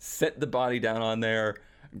set the body down on there,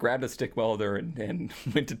 grabbed a stick welder and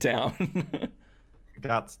went to town.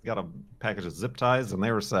 got a package of zip ties and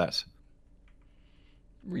they were set.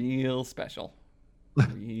 Real special.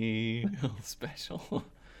 Real special.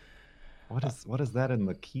 What is that in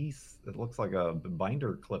the keys? It looks like a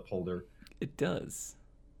binder clip holder. It does.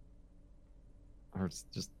 Or it's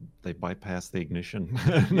just they bypass the ignition.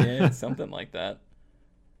 Yeah, something like that.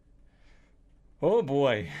 Oh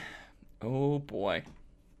boy.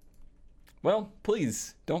 Well,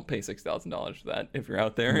 please don't pay $6,000 for that if you're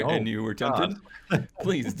out there and you were tempted.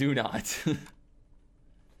 Please do not.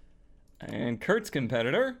 And Kurt's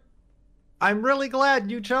competitor. I'm really glad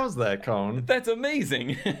you chose that, Cone. That's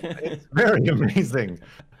amazing. It's very amazing.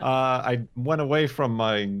 I went away from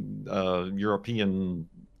my European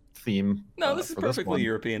theme. No, this is perfectly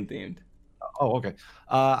European themed. Oh, okay.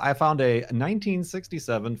 I found a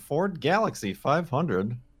 1967 Ford Galaxie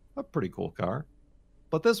 500, a pretty cool car.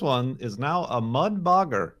 But this one is now a mud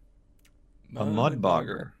bogger. A mud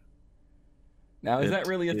bogger. Now, is that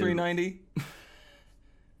really a 390?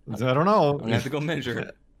 I don't know. I'm going to have to go measure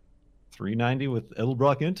it. 390 with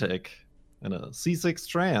Edelbrock intake and a C6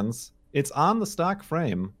 trans. It's on the stock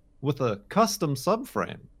frame with a custom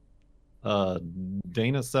subframe.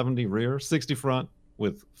 Dana 70 rear, 60 front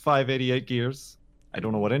with 588 gears. I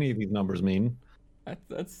don't know what any of these numbers mean.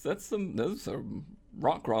 Those are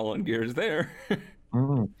rock crawling gears there.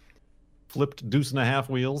 Flipped deuce and a half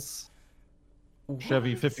wheels. What?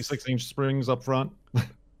 Chevy 56-inch springs up front.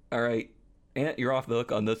 All right, Ant, you're off the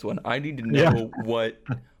hook on this one. I need to know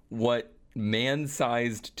what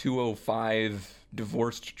man-sized 205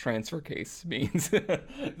 divorced transfer case means.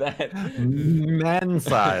 That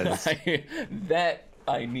man-sized. That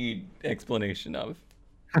I need explanation of.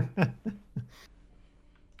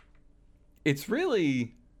 It's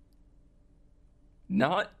really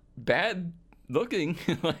not bad looking.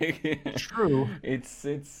 Like, true. It's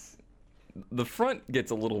the front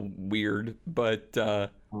gets a little weird, but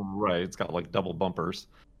right, it's got like double bumpers,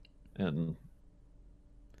 and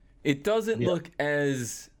It doesn't Yeah. look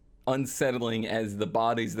as unsettling as the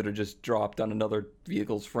bodies that are just dropped on another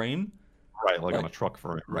vehicle's frame. Right, like on a Like, truck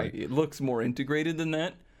frame, right. right? It looks more integrated than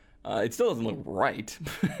that. It still doesn't look right.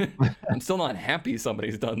 I'm still not happy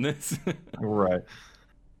somebody's done this. Right.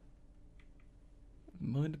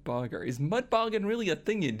 Mudbogger. Is mudbogging really a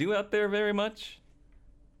thing you do out there very much?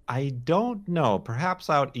 I don't know. Perhaps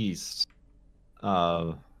out east.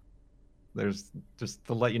 Uh, there's just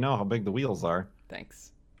to let you know how big the wheels are.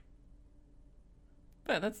 Thanks.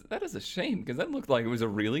 That is a shame because that looked like it was a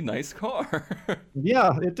really nice car.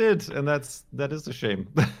 Yeah, it did, and that is a shame.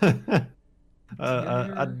 a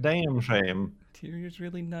Interior. damn shame. Interior's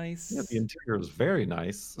really nice. Yeah, the interior is very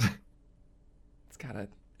nice.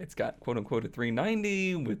 It's got quote unquote a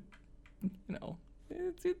 390 with,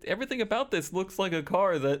 everything about this looks like a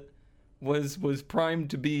car that was primed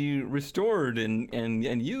to be restored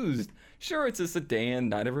and used. Sure, it's a sedan.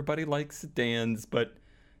 Not everybody likes sedans, but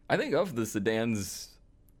I think of the sedans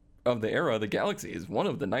of the era, the Galaxy is one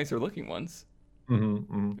of the nicer looking ones.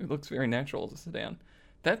 It looks very natural as a sedan.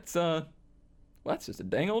 That's just a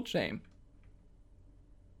dang old shame.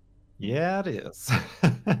 Yeah, it is.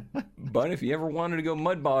 But if you ever wanted to go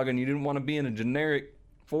mudbog and you didn't want to be in a generic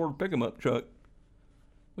Ford pick-em-up truck,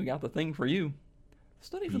 we got the thing for you. Those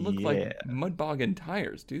don't even look like mudbogging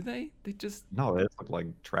tires, do they? They just... No, they look like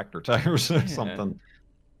tractor tires or something.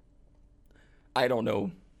 I don't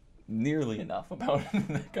know nearly enough about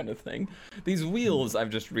that kind of thing. These wheels, I've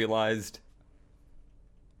just realized,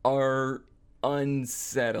 are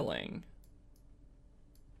unsettling.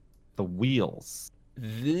 The wheels.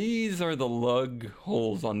 These are the lug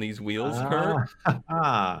holes on these wheels, Kurt.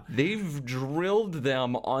 They've drilled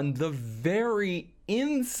them on the very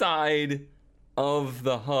inside of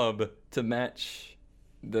the hub to match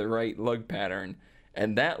the right lug pattern,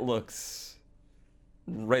 and that looks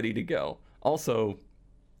ready to go. Also,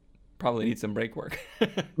 probably needs some brake work.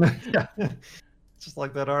 Yeah. Just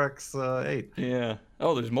like that RX-8. Yeah.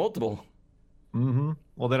 Oh, there's multiple.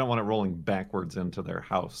 Well, they don't want it rolling backwards into their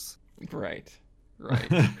house. Right.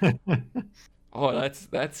 Oh,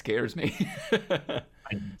 that scares me. I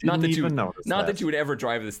didn't even notice not that you would ever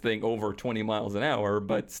drive this thing over 20 miles an hour,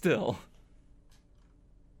 but still.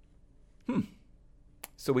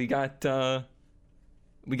 So we got That's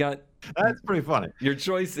pretty funny. your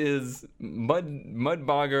choice is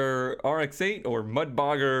Mudbogger RX-8 or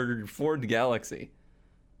Mudbogger Ford Galaxy.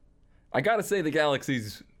 I gotta say the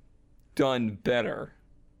Galaxy's done better.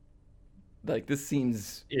 Like, this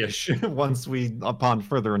seems... Ish. Once upon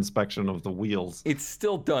further inspection of the wheels. It's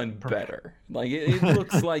still done better. Like, it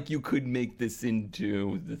looks like you could make this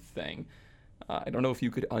into the thing. I don't know if you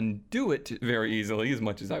could undo it very easily as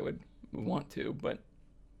much as I would want to, but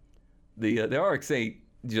the RX-8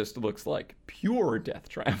 just looks like pure death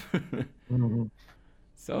trap.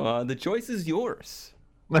 So the choice is yours.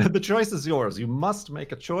 The choice is yours. You must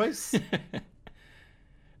make a choice.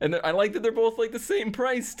 And I like that they're both like the same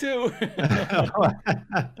price too.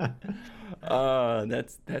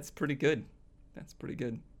 That's pretty good. That's pretty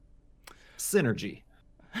good. Synergy.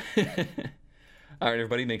 All right,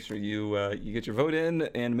 everybody, make sure you get your vote in,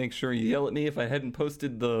 and make sure you yell at me if I hadn't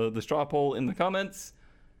posted the straw poll in the comments.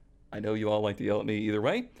 I know you all like to yell at me either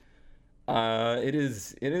way. It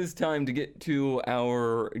is time to get to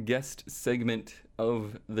our guest segment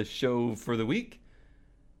of the show for the week.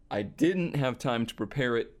 I didn't have time to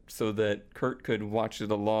prepare it so that Kurt could watch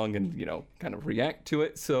it along and, kind of react to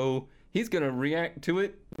it. So he's going to react to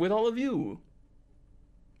it with all of you.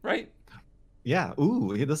 Right? Yeah.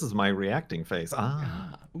 Ooh, this is my reacting face.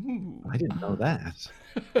 Ooh. I didn't know that.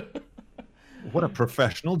 What a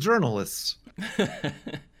professional journalist.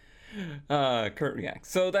 Kurt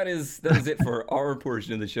reacts. So that is it for our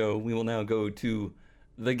portion of the show. We will now go to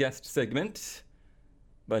the guest segment.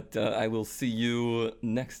 But I will see you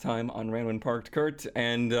next time on Random Parked, Kurt,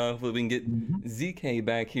 and hopefully we can get ZK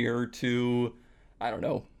back here to, I don't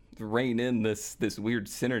know, rein in this weird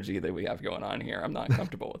synergy that we have going on here. I'm not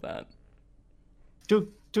comfortable with that. Too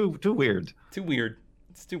weird. Too weird.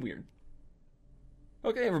 It's too weird.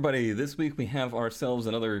 Okay, everybody, this week we have ourselves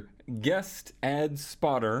another guest ad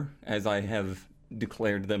spotter, as I have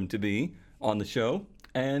declared them to be, on the show.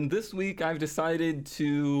 And this week I've decided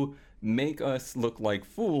to make us look like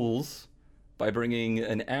fools by bringing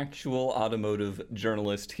an actual automotive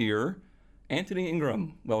journalist here. Anthony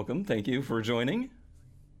Ingram, welcome. Thank you for joining.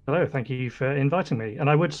 Hello, thank you for inviting me. And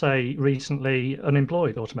I would say recently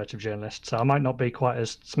unemployed automotive journalist, so I might not be quite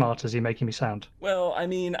as smart as you're making me sound. Well, I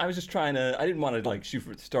mean, I was just I didn't want to shoot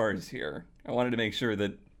for the stars here. I wanted to make sure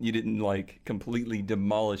that you didn't completely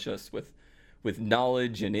demolish us with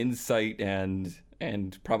knowledge and insight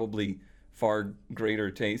and probably far greater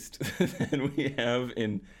taste than we have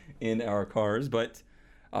in our cars. But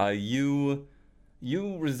you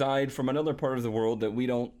reside from another part of the world that we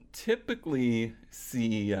don't typically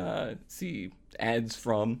see ads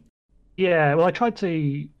from. Yeah, well, I tried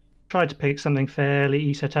to pick something fairly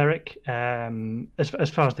esoteric as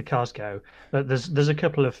far as the cars go, but there's a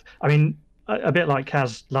couple of, I mean, a bit like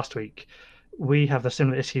Kaz last week, we have the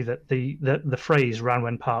similar issue that the phrase "ran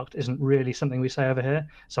when parked" isn't really something we say over here.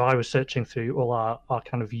 So I was searching through all our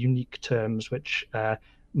kind of unique terms, which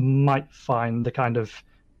might find the kind of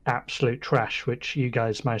absolute trash which you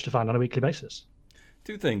guys manage to find on a weekly basis.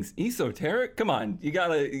 Two things. Esoteric? Come on. You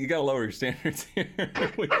gotta lower your standards here.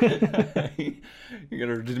 You're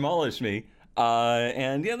gonna demolish me.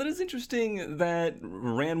 And yeah, that is interesting that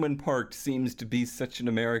ran when parked seems to be such an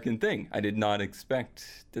American thing. I did not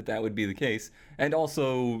expect that would be the case. And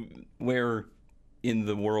also, where in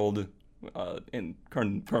the world, in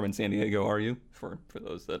Carmen, San Diego, are you? For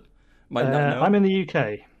those that might not know. I'm in the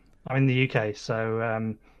UK.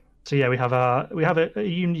 So yeah, we have a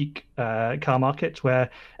unique car market where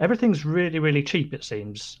everything's really, really cheap. It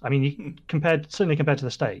seems. I mean, certainly compared to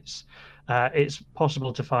the States, it's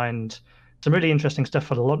possible to find some really interesting stuff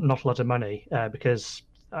for not a lot of money because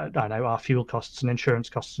I don't know, our fuel costs and insurance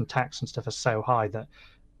costs and tax and stuff are so high that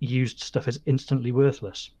used stuff is instantly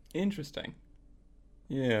worthless. Interesting.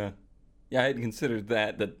 Yeah, I hadn't considered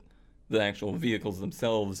that the actual vehicles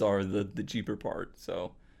themselves are the cheaper part.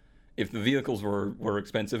 So if the vehicles were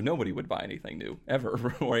expensive, nobody would buy anything new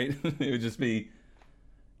ever, right? You would just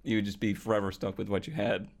be forever stuck with what you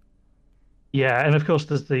had. Yeah, and of course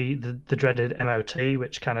there's the dreaded MOT,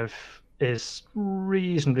 which kind of is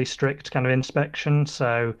reasonably strict kind of inspection.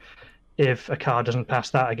 So if a car doesn't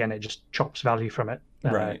pass that, again, it just chops value from it,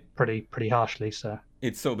 right? Pretty harshly. So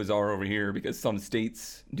it's so bizarre over here because some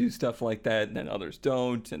states do stuff like that, and then others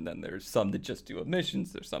don't, and then there's some that just do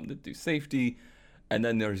emissions. There's some that do safety. And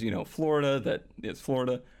then there's, Florida that is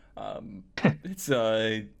Florida.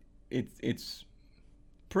 It's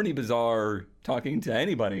pretty bizarre talking to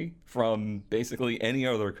anybody from basically any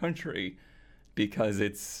other country because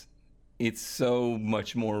it's so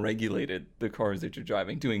much more regulated, the cars that you're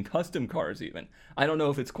driving, doing custom cars even. I don't know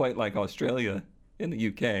if it's quite like Australia in the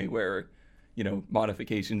UK where,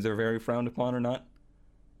 modifications are very frowned upon or not.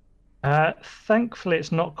 Thankfully,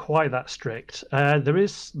 it's not quite that strict. There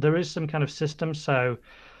is some kind of system, so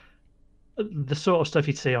the sort of stuff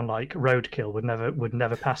you'd see on like Roadkill would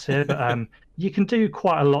never pass here. But you can do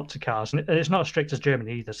quite a lot to cars, and it's not as strict as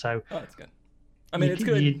Germany either. So that's good. I mean, it's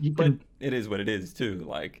good, but it is what it is too.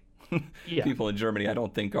 Like people in Germany, I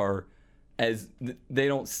don't think they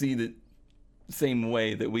don't see the same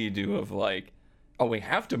way that we do of like, oh, we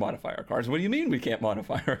have to modify our cars. What do you mean we can't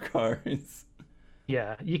modify our cars?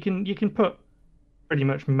 Yeah, you can put pretty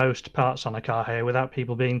much most parts on a car here without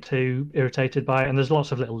people being too irritated by it, and there's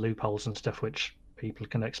lots of little loopholes and stuff which people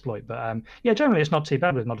can exploit. But yeah, generally it's not too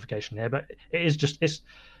bad with modification here, but it is just it's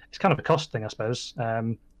kind of a cost thing, I suppose.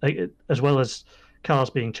 As well as cars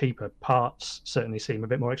being cheaper, parts certainly seem a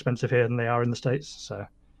bit more expensive here than they are in the States. So,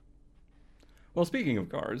 well, speaking of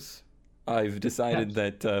cars, I've decided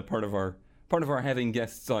that part of our having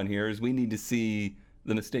guests on here is we need to see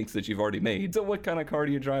the mistakes that you've already made. So what kind of car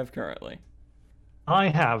do you drive currently? I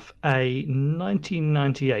have a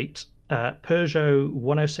 1998 Peugeot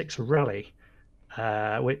 106 Rally,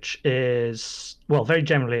 which is, well, very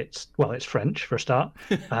generally it's French for a start.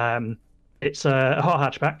 It's a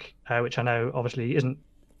hot hatchback, which I know obviously isn't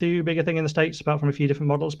too big a thing in the States apart from a few different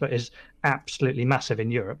models, but is absolutely massive in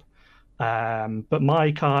Europe. But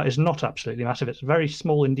my car is not absolutely massive. It's very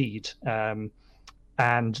small indeed.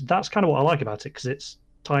 And that's kind of what I like about it because it's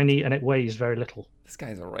tiny and it weighs very little. This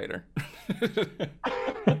guy's a writer.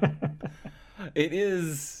 It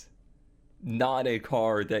is not a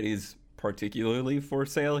car that is particularly for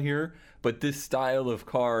sale here, but this style of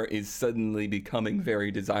car is suddenly becoming very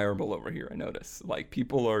desirable over here, I notice. Like,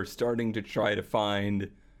 people are starting to try to find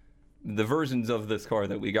the versions of this car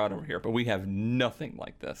that we got over here, but we have nothing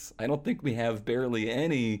like this. I don't think we have barely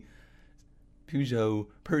any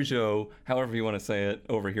Peugeot, however you want to say it,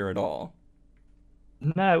 over here at all.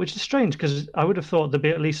 No, which is strange because I would have thought there'd be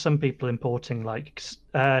at least some people importing like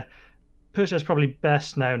Peugeot's probably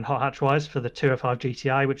best known hot hatch wise for the 205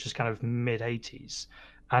 GTI, which is kind of mid 80s,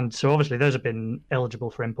 and so obviously those have been eligible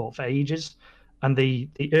for import for ages. And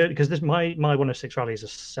because my 106 Rally is a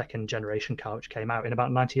second generation car which came out in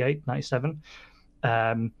about 98, 97.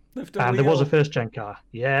 And there was a first gen car.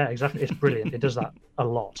 Yeah, exactly. It's brilliant. It does that a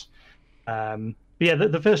lot. But yeah,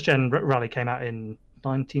 the first gen Rally came out in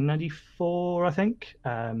 1994, I think.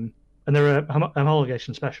 And they're a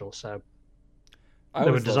homologation special. So I They were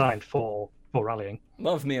always designed for rallying.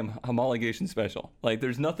 love me a homologation special. Like,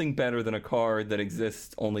 there's nothing better than a car that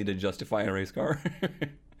exists only to justify a race car.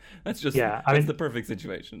 Yeah, I That's mean, the perfect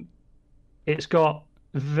situation. it's got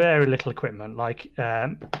very little equipment, like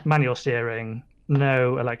manual steering,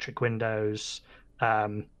 no electric windows,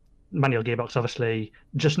 manual gearbox, obviously,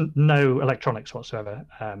 just no electronics whatsoever.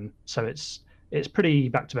 So it's pretty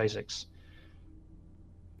back to basics.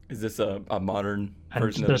 Is this a modern And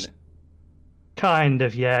version of there's it? kind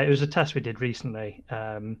of, yeah, it was a test we did recently.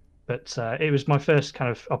 But it was my first kind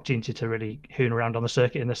of opportunity to really hoon around on the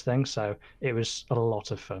circuit in this thing, so it was a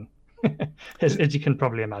lot of fun, as you can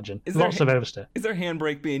probably imagine. Is there Lots of oversteer. is there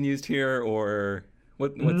handbrake being used here, or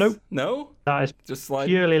what's Nope, no? that is Just slide.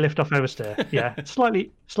 purely lift off oversteer. Yeah,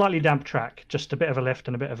 slightly damp track, just a bit of a lift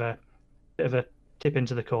and a bit of a tip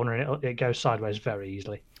into the corner, and it goes sideways very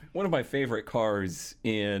easily. One of my favorite cars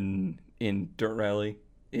in dirt rally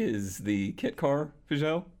is the kit car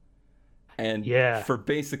Peugeot, and Yeah, for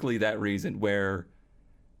basically that reason, where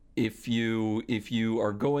if you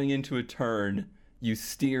are going into a turn, you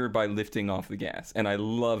steer by lifting off the gas, and I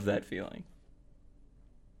love that feeling.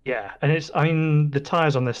 yeah, and I mean, the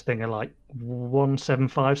tires on this thing are like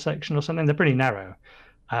 175 section or something. They're pretty narrow,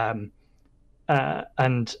 um,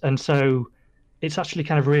 and so it's actually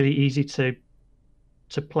kind of really easy to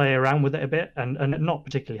play around with it a bit, and not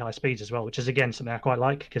particularly high speeds as well, which is again something I quite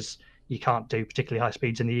like because you can't do particularly high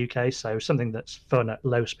speeds in the UK. So something that's fun at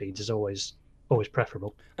low speeds is always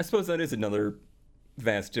preferable. I suppose that is another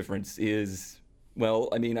vast difference. Is well,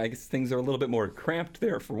 I mean, I guess things are a little bit more cramped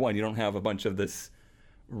there. For one, you don't have a bunch of this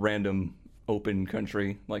random open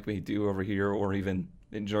country like we do over here, or even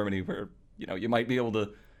in Germany, where you might be able to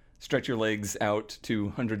stretch your legs out to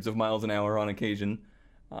hundreds of miles an hour on occasion.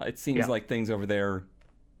 It seems Yeah. like things over there,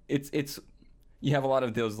 it's you have a lot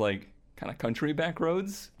of those like kind of country back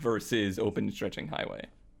roads versus open stretching highway.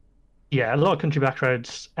 Yeah, a lot of country back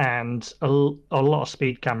roads and a lot of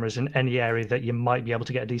speed cameras in any area that you might be able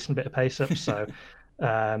to get a decent bit of pace up. So,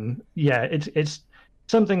 yeah, it's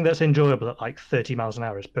something that's enjoyable at like 30 miles an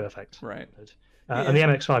hour is perfect. Right. And the Yeah,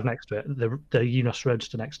 MX-5 next to it, the Unos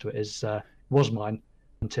Roadster next to it was mine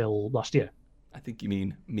until last year. I think you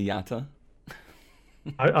mean Miata.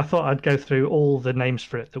 I thought I'd go through all the names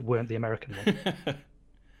for it that weren't the American one.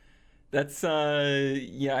 That's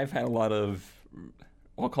yeah, I've had a lot of,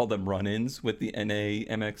 I'll call them run-ins with the NA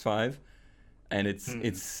MX-5, and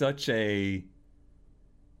it's such a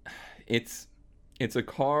it's a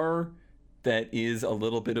car that is a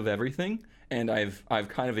little bit of everything, and I've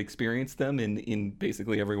kind of experienced them in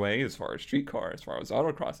basically every way, as far as street car, as far as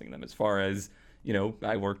autocrossing them, as far as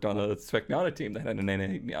I worked on a Spec Miata team that had an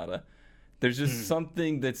NA Miata. There's just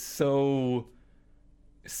something that's so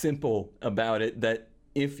simple about it that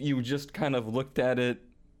if you just kind of looked at it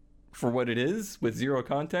for what it is with zero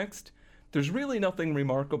context, there's really nothing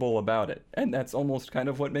remarkable about it. And that's almost kind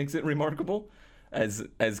of what makes it remarkable, as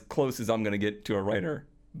close as I'm going to get to a writer.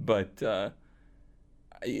 But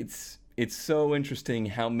it's so interesting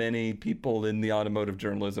how many people in the automotive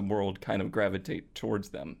journalism world kind of gravitate towards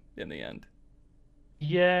them in the end.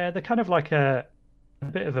 Yeah, they're kind of like a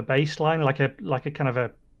bit of a baseline, like a kind of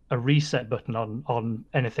a reset button on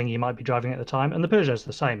anything you might be driving at the time. And the Peugeot's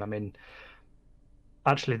the same. I mean,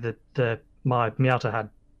 actually, my Miata had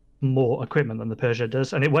more equipment than the Peugeot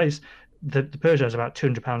does, and it weighs the Peugeot is about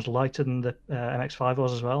 200 pounds lighter than the MX-5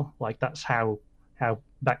 was as well. Like that's how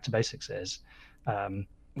back to basics it is.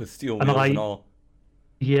 With steel And wheels and all.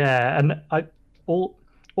 Yeah, and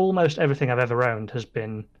almost everything I've ever owned has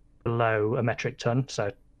been below a metric ton,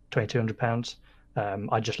 so 2,200 pounds.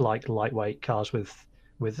 I just like lightweight cars with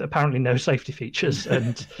apparently no safety features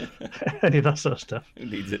and any of that sort of stuff. Who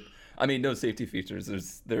needs it? I mean, no safety features.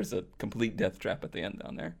 There's a complete death trap at the end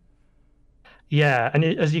down there. Yeah, and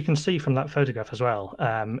as you can see from that photograph as well,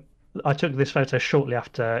 I took this photo shortly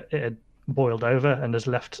after it had boiled over and has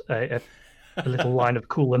left a little line of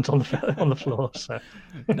coolant on the floor. So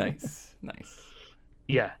Nice.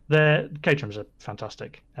 yeah, the Caterhams are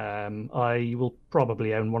fantastic. I will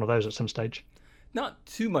probably own one of those at some stage. Not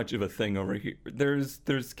too much of a thing over here. There's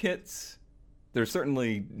kits. There's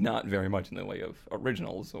certainly not very much in the way of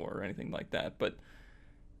originals or anything like that, but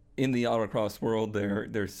in the autocross world,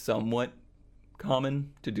 they're somewhat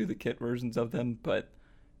common to do the kit versions of them, but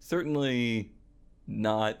certainly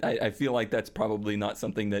not. I feel like that's probably not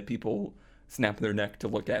something that people snap their neck to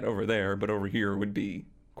look at over there, but over here would be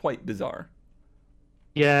quite bizarre.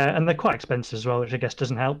 Yeah, and they're quite expensive as well, which I guess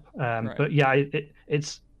doesn't help. Right. But yeah,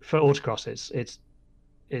 it's for autocross.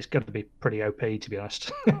 It's going to be pretty OP, to be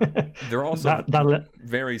honest. They're also that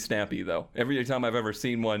very snappy, though. Every time I've ever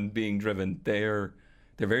seen one being driven, they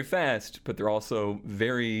They're very fast, but they're also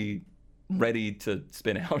very ready to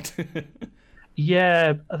spin out.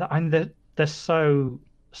 Yeah, and they're so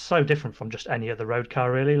different from just any other road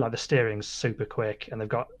car, really. Like the steering's super quick, and they've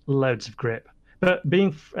got loads of grip. But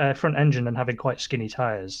being front engine and having quite skinny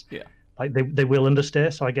tires, Yeah. like they will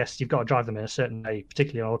understeer. So I guess you've got to drive them in a certain way,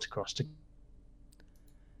 particularly on autocross.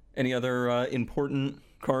 Any other important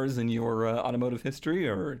cars in your automotive history,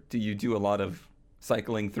 or do you do a lot of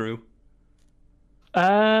cycling through?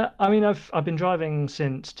 I mean, I've been driving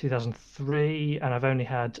since 2003, and I've only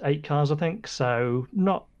had 8 cars, I think. So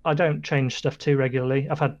not I don't change stuff too regularly.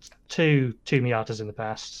 I've had two Miatas in the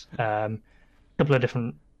past, a couple of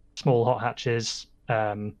different small hot hatches,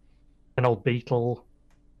 an old Beetle.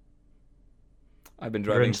 I've been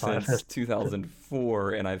driving since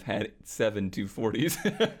 2004, and I've had 7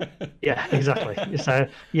 240s. Yeah, exactly. So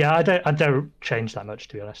yeah, I don't change that much,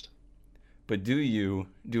 to be honest. But do you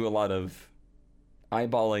do a lot of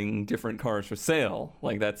eyeballing different cars for sale?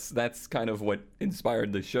 Like that's kind of what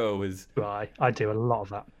inspired the show. Is Right, I do a lot of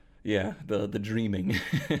that. yeah, the dreaming.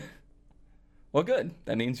 Well, good.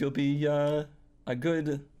 That means you'll be a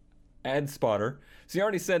good ad spotter. So you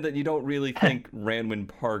already said that you don't really think Ranwin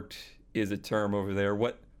Parked is a term over there.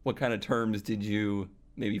 What kind of terms did you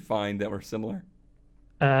maybe find that were similar?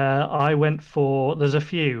 I went for, there's a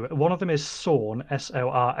few. One of them is SORN,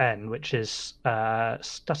 SORN, which is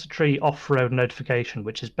statutory off-road notification,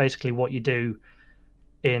 which is basically what you do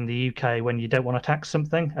in the UK when you don't want to tax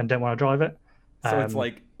something and don't want to drive it. So it's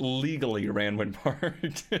like legally Ranwin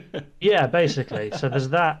Parked. Yeah, basically. So there's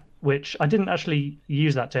that, which I didn't actually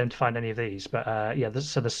use that term to find any of these, but yeah.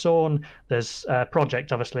 So there's SORN, there's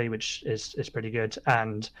Project, obviously, which is pretty good,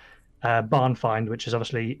 and Barn Find, which is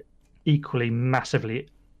obviously equally massively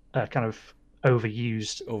kind of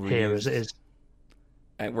overused here as it is.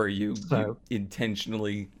 And where you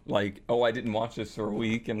intentionally like, oh, I didn't watch this for a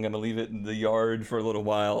week, I'm gonna leave it in the yard for a little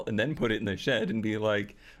while and then put it in the shed and be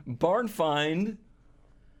like, Barn Find.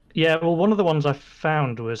 Yeah, well, one of the ones I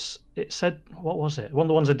found was, it said, what was it? One of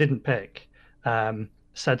the ones I didn't pick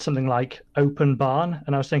said something like open barn,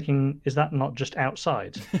 and I was thinking, is that not just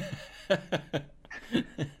outside?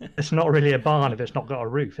 It's not really a barn if it's not got a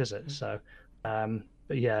roof, is it? So,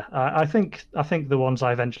 but yeah, I think the ones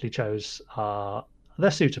I eventually chose they're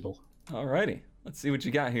suitable. Alrighty, let's see what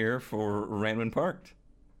you got here for Ranwin Parked.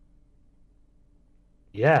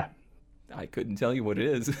 Yeah, I couldn't tell you what it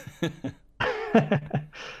is.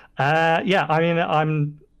 Yeah, I mean,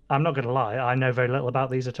 I'm not going to lie. I know very little about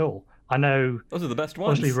these at all. I know those are the best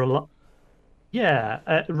ones.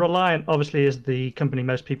 Reliant obviously is the company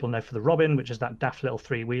most people know for the Robin, which is that daft little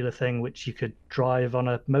three-wheeler thing which you could drive on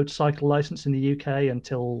a motorcycle license in the UK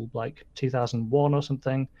until like 2001 or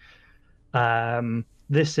something.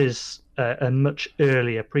 This is a much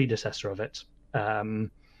earlier predecessor of it, and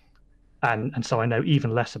so I know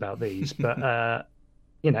even less about these. But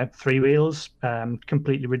three wheels,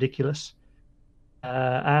 completely ridiculous,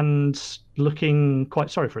 and looking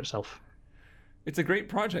quite sorry for itself. It's a great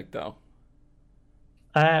project, though.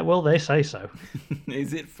 Well, they say so.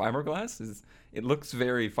 Is it fiberglass? It looks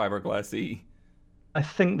very fiberglassy. I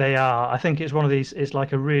think they are. I think it's one of these. It's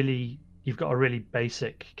like you've got a really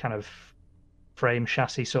basic kind of frame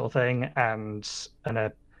chassis sort of thing, and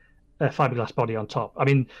a fiberglass body on top. I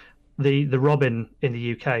mean, the Robin in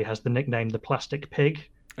the UK has the nickname the Plastic Pig.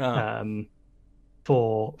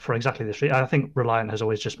 For exactly this reason. I think Reliant has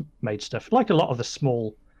always just made stuff like a lot of the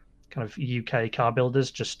small kind of UK car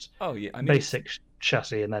builders, just basic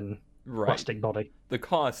chassis and then plastic body. The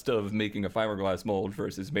cost of making a fiberglass mold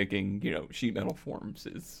versus making sheet metal forms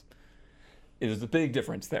is a big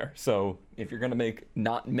difference there. So if you're going to make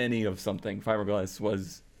not many of something, fiberglass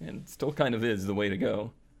was and still kind of is the way to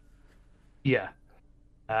go. Yeah.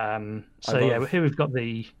 Here we've got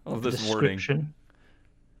the description. Wording.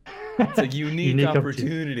 It's a unique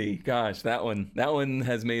opportunity. Gosh, that one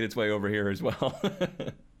has made its way over here as well.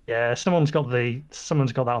 Yeah, someone's got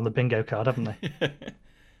that on the bingo card, haven't they?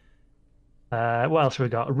 What else have we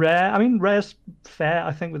got? Rare. I mean, Rare's fair,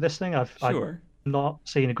 I think, with this thing. I've not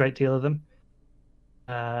seen a great deal of them.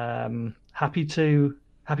 Happy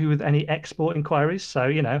with any export inquiries. So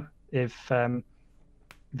if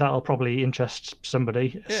that'll probably interest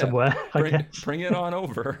somebody somewhere. I guess. Bring it on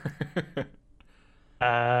over.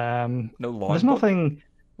 No logbook. There's nothing.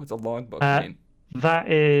 What's a logbook mean?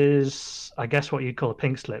 That is, I guess, what you'd call a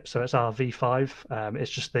pink slip. So it's our V5.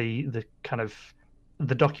 It's just the kind of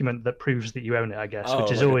the document that proves that you own it, I guess,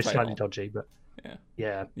 which is always slightly dodgy. But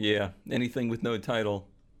yeah. Anything with no title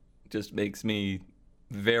just makes me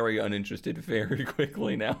very uninterested very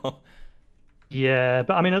quickly now. Yeah,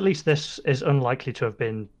 but I mean, at least this is unlikely to have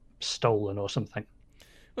been stolen or something.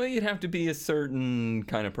 Well, you'd have to be a certain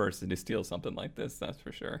kind of person to steal something like this, that's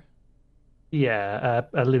for sure. Yeah,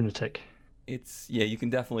 a lunatic. Yeah, you can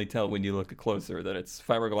definitely tell when you look closer that it's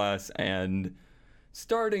fiberglass and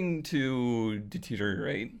starting to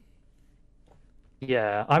deteriorate.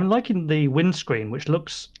 Yeah, I'm liking the windscreen, which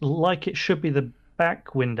looks like it should be the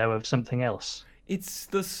back window of something else. It's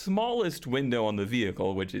the smallest window on the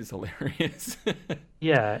vehicle, which is hilarious.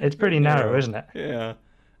 Yeah, it's pretty narrow, isn't it? Yeah.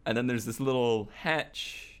 And then there's this little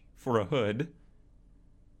hatch for a hood.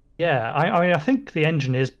 Yeah, I mean, I think the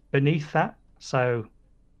engine is beneath that, so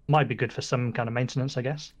might be good for some kind of maintenance, I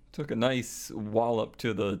guess. Took a nice wallop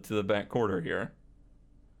to the back quarter here.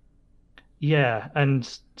 Yeah,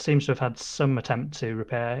 and seems to have had some attempt to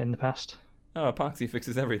repair in the past. Oh, epoxy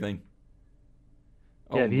fixes everything.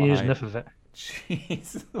 Yeah, Oh if you use my. enough of it.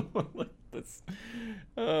 Jeez. Look at this.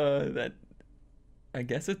 That I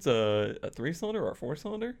guess it's a 3-cylinder or a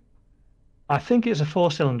 4-cylinder? I think it's a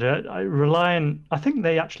four-cylinder. I think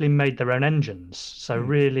they actually made their own engines. So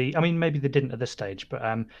really, I mean, maybe they didn't at this stage, but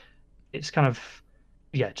it's kind of,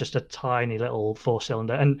 yeah, just a tiny little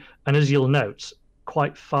four-cylinder. And as you'll note,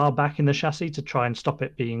 quite far back in the chassis to try and stop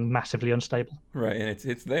it being massively unstable. Right, and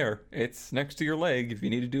it's there. It's next to your leg if you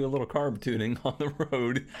need to do a little carb tuning on the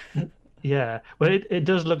road. Yeah, well, it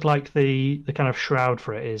does look like the kind of shroud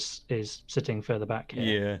for it is sitting further back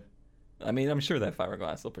here. Yeah. I mean, I'm sure that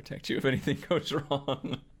fiberglass will protect you if anything goes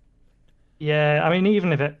wrong. Yeah, I mean,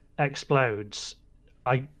 even if it explodes,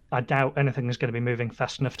 I doubt anything is going to be moving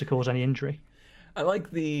fast enough to cause any injury. I like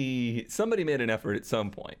somebody made an effort at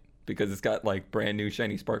some point because it's got like brand new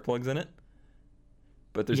shiny spark plugs in it,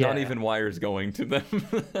 but there's not Yeah. even wires going to them.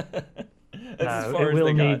 That's as No, far it as they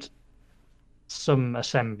will got. need some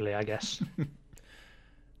assembly, I guess.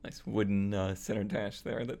 Nice wooden center dash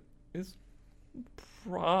there that is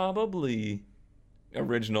probably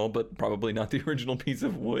original, but probably not the original piece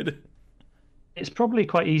of wood. It's probably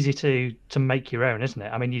quite easy to make your own, isn't it?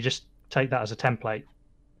 I mean, you just take that as a template.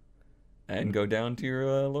 And go down to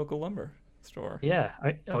your local lumber store. Yeah,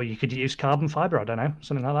 or you could use carbon fiber. I don't know,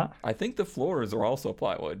 something like that. I think the floors are also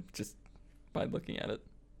plywood, just by looking at it.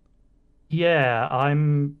 Yeah,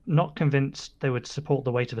 I'm not convinced they would support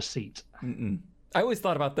the weight of a seat. Mm-mm. I always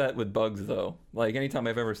thought about that with bugs, though. Like, anytime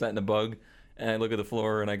I've ever sat in a bug and I look at the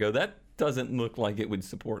floor and I go, that doesn't look like it would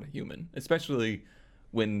support a human. Especially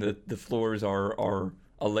when the floors are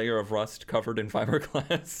a layer of rust covered in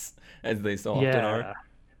fiberglass, as they so often are.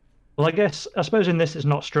 Well, I suppose in this it's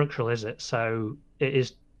not structural, is it? So it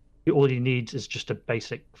is, all you need is just a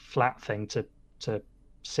basic flat thing to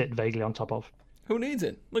sit vaguely on top of. Who needs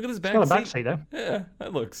it? Look at this back It's got a seat. back seat, though. Yeah,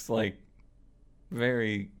 that looks like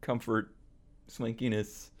very comfort,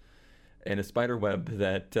 swankiness, and a spider web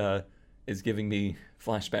that is giving me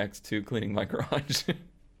flashbacks to cleaning my garage.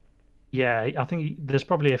 Yeah, I think there's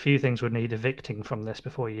probably a few things would need evicting from this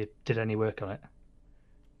before you did any work on it.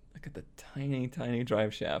 Look at the tiny, tiny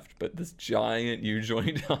drive shaft, but this giant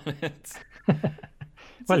U-joint on it.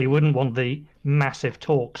 Well, you wouldn't want the massive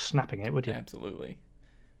torque snapping it, would you? Absolutely.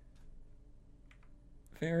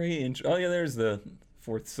 Very interesting. Oh, yeah, there's the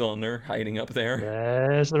 4th cylinder hiding up there.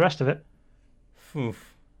 There's the rest of it.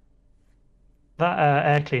 Oof. That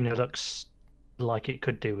air cleaner looks like it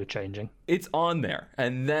could do with changing. It's on there,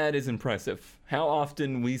 and that is impressive. How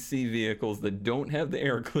often we see vehicles that don't have the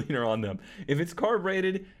air cleaner on them. If it's carb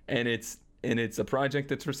rated and it's a project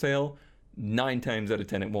that's for sale, 9 times out of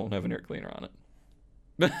 10 it won't have an air cleaner on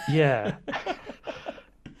it. Yeah.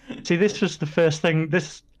 See, this was the first thing.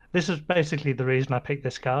 This is basically the reason I picked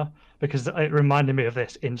this car, because it reminded me of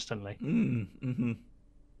this instantly. Mm-hmm.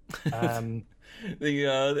 Um,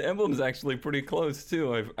 The emblem is actually pretty close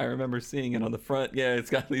too. I remember seeing it on the front. Yeah, it's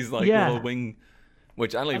got these like Yeah. little wing,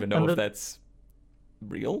 which I don't even know And if that's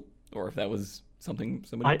real or if that was something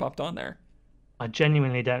somebody popped on there. I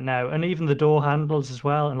genuinely don't know. And even the door handles as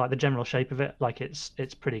well, and like the general shape of it, like it's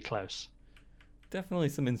pretty close. Definitely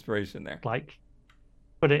some inspiration there. Like,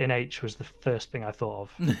 put it in H was the first thing I thought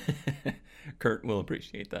of. Kurt will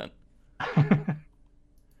appreciate that.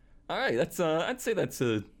 All right, that's I'd say that's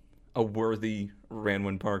a worthy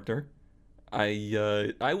Ranwin Parkter.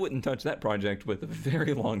 I wouldn't touch that project with a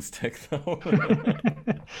very long stick though.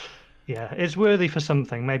 Yeah, it's worthy for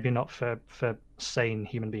something, maybe not for sane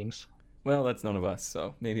human beings. Well, that's none of us,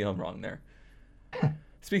 so maybe I'm wrong there.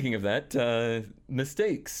 Speaking of that,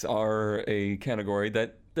 mistakes are a category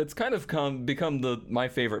that's kind of become my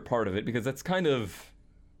favorite part of it, because that's kind of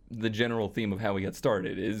the general theme of how we got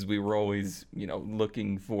started. Is we were always,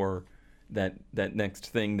 looking for that next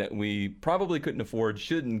thing that we probably couldn't afford,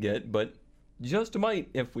 shouldn't get, but just might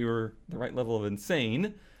if we were the right level of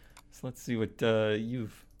insane. So let's see what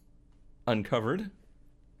you've uncovered.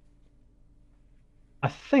 I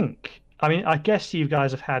think. I mean, I guess you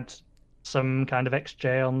guys have had some kind of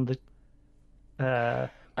XJ on the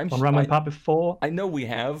I'm on sh- Runway Park before. I know we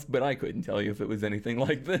have, but I couldn't tell you if it was anything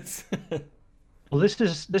like this. Well, this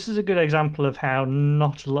is a good example of how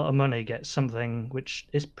not a lot of money gets something which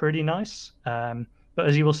is pretty nice. But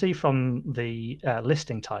as you will see from the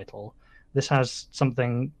listing title, this has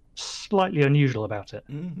something slightly unusual about it.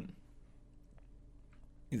 Mm.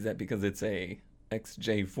 Is that because it's a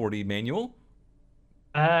XJ40 manual?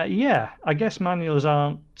 Yeah, I guess manuals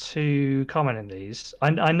aren't too common in these.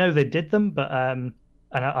 I know they did them, but and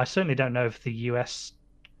I certainly don't know if the US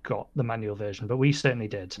got the manual version, but we certainly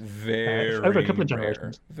did over a couple of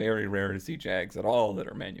generations. Very rare to see Jags at all that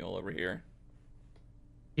are manual over here.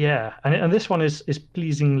 Yeah, and this one is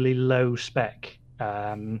pleasingly low spec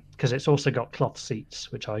because it's also got cloth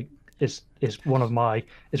seats, which is one of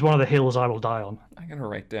the hills I will die on. I gotta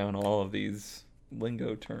write down all of these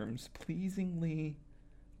lingo terms. Pleasingly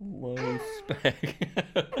low spec.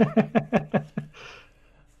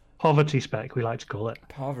 Poverty spec, we like to call it.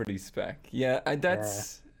 Poverty spec. Yeah,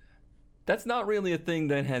 that's not really a thing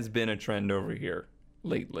that has been a trend over here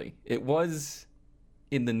lately. It was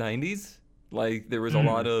in the 90s. Like there was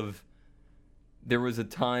there was a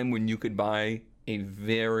time when you could buy a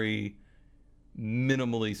very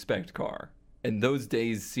minimally spec'd car. And those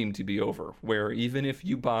days seem to be over, where even if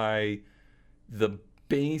you buy the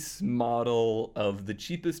base model of the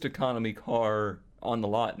cheapest economy car on the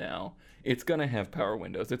lot now, it's going to have power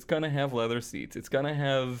windows. It's going to have leather seats. It's going to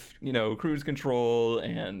have, cruise control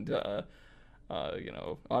and,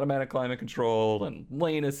 automatic climate control and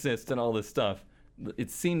lane assist and all this stuff.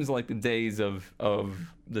 It seems like the days of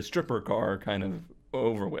the stripper car kind of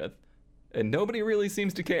over with. And nobody really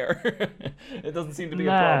seems to care. It doesn't seem to be a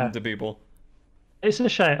problem to people. It's a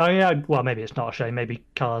shame. Oh yeah, well maybe it's not a shame. Maybe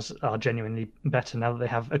cars are genuinely better now that they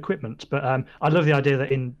have equipment. But I love the idea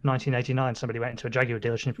that in 1989 somebody went into a Jaguar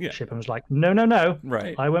dealership and was like, no,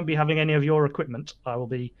 right, I won't be having any of your equipment. I will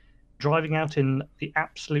be driving out in the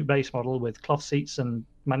absolute base model with cloth seats and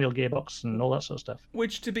manual gearbox and all that sort of stuff.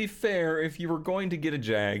 Which, to be fair, if you were going to get a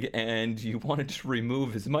Jag and you wanted to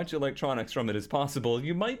remove as much electronics from it as possible,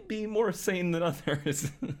 you might be more sane than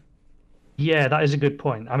others. Yeah, that is a good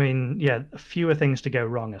point. I mean, yeah, fewer things to go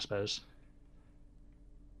wrong, I suppose.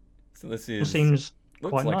 So this seems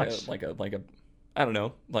quite like nice. like a I don't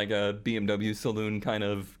know, like a BMW saloon kind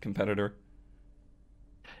of competitor.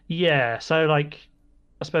 Yeah, so like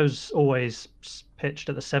I suppose always pitched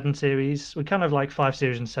at the 7 Series. We kind of like 5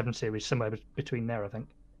 Series and 7 Series, somewhere between there, I think.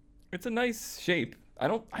 It's a nice shape. I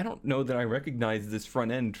don't know that I recognize this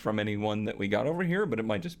front end from anyone that we got over here, but it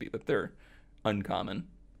might just be that they're uncommon.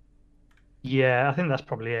 Yeah, I think that's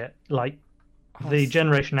probably it. Like the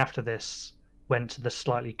generation after this went to the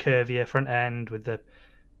slightly curvier front end with the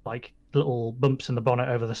like little bumps in the bonnet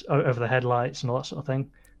over the headlights and all that sort of thing.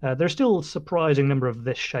 There's still a surprising number of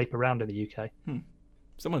this shape around in the UK.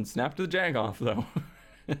 Someone snapped the Jag off though,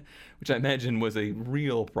 which I imagine was a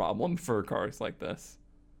real problem for cars like this.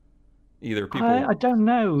 Either people I don't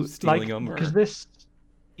know, stealing them, or because this.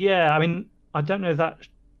 Yeah, I mean, I don't know if that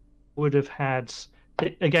would have had.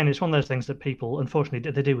 Again, it's one of those things that people,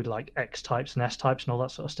 unfortunately, they do with like X types and S types and all that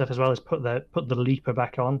sort of stuff, as well as put the leaper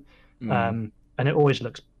back on, and it always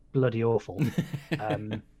looks bloody awful.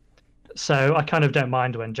 So I kind of don't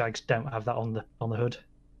mind when Jags don't have that on the hood.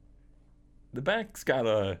 The back's got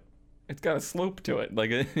a slope to it,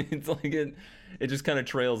 like it just kind of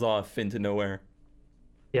trails off into nowhere.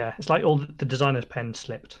 Yeah, it's like all the designer's pen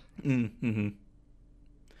slipped. Mm-hmm.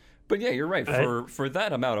 But yeah, you're right. For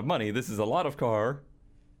that amount of money, this is a lot of car.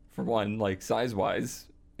 For one, like size-wise,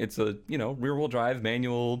 it's a rear-wheel drive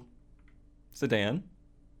manual sedan.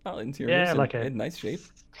 Interior's like in nice shape.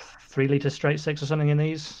 3-liter straight six or something in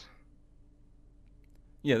these.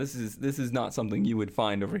 Yeah, this is not something you would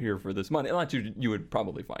find over here for this money. Not you would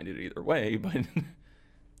probably find it either way, but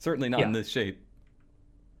certainly not in this shape.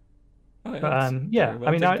 Oh, yeah,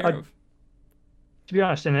 I mean, to be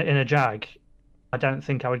honest, in a Jag, I don't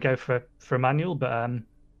think I would go for a manual, but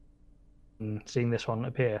seeing this one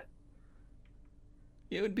appear,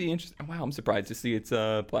 it would be interesting. Wow, I'm surprised to see it's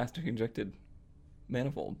a plastic injected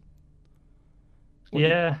manifold. What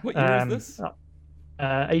year is this?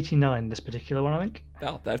 89, this particular one, I think.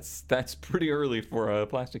 Oh, that's pretty early for a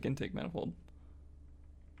plastic intake manifold.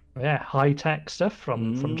 Yeah, high tech stuff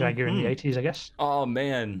from Jaguar in the 80s, I guess. Oh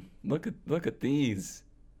man, look at these.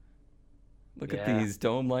 Look at these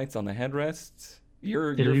dome lights on the headrests.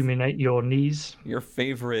 Illuminate your knees. Your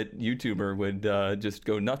favorite YouTuber would just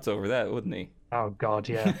go nuts over that, wouldn't he? Oh god,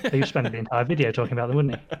 yeah. He'd spend the entire video talking about them,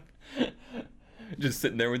 wouldn't he? Just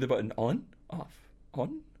sitting there with the button on,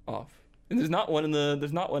 off, And there's not one in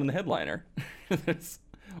the headliner. There's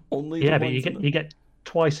only Yeah, the but ones you get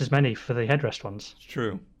twice as many for the headrest ones. It's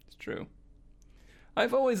true. It's true.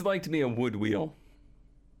 I've always liked me a wood wheel.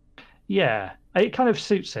 Yeah, it kind of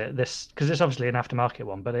suits it, this, because it's obviously an aftermarket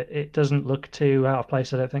one, but it doesn't look too out of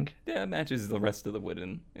place, I don't think. Yeah, it matches the rest of the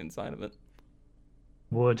wood inside of it.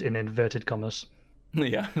 Wood in inverted commas.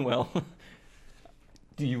 Yeah, well,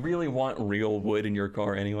 do you really want real wood in your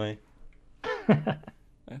car anyway?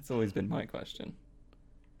 That's always been my question.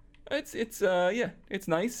 It's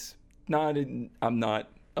nice. I'm not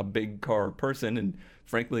a big car person, and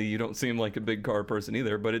frankly, you don't seem like a big car person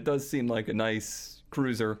either, but it does seem like a nice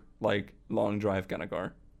cruiser, like long drive kind of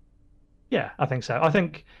car. Yeah, I think so. I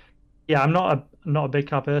think, yeah, I'm not a big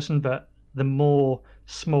car person, but the more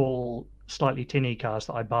small, slightly tinny cars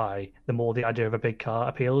that I buy, the more the idea of a big car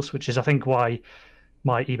appeals, which is, I think, why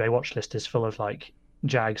my eBay watch list is full of like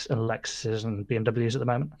Jags and Lexuses and BMWs at the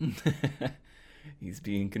moment. He's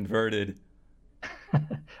being converted.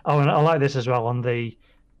 Oh, and I like this as well on the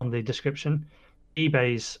description.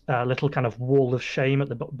 eBay's little kind of wall of shame at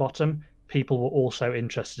the bottom. People were also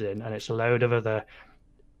interested in, and it's a load of other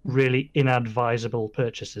really inadvisable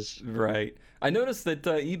purchases. Right. I noticed that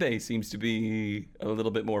eBay seems to be a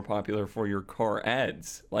little bit more popular for your car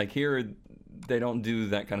ads. Like here, they don't do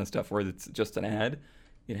that kind of stuff where it's just an ad.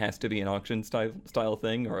 It has to be an auction style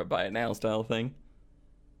thing or a buy it now style thing.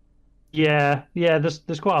 Yeah. There's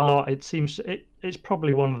quite a lot. It seems it's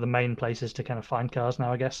probably one of the main places to kind of find cars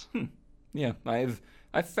now, I guess. Yeah, I've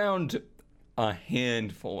found a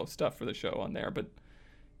handful of stuff for the show on there, but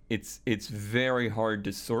it's very hard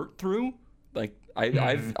to sort through. Like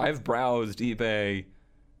I've browsed eBay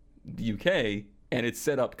UK, and it's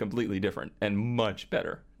set up completely different and much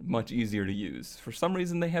better, much easier to use. For some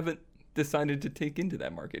reason, they haven't decided to take into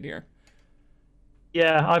that market here.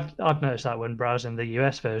 Yeah, I've noticed that when browsing the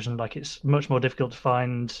US version, like it's much more difficult to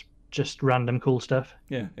find just random cool stuff.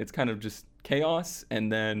 Yeah, it's kind of just chaos,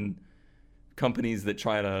 and then companies that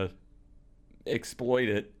try to exploit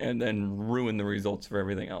it and then ruin the results for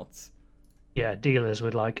everything else. Yeah, dealers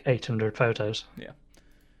with like 800 photos. Yeah.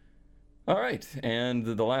 All right, and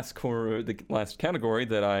the last category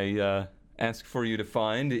that I ask for you to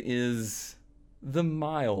find is the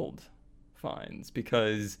mild finds,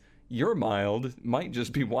 because your mild might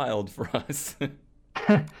just be wild for us.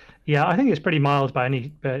 Yeah, I think it's pretty mild by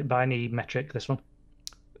any metric, this one.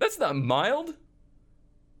 That's not mild.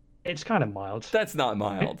 It's kind of mild. That's not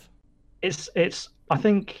mild. It's I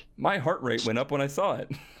think my heart rate went up when I saw it.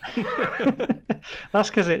 That's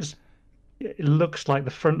because it looks like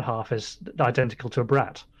the front half is identical to a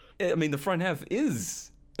Brat. I mean, the front half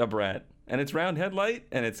is a Brat, and it's round headlight,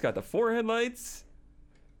 and it's got the 4 headlights.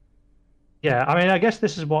 Yeah, I mean, I guess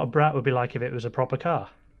this is what a Brat would be like if it was a proper car.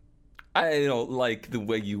 I don't like the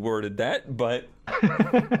way you worded that, but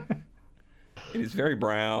it is very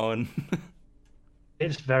brown.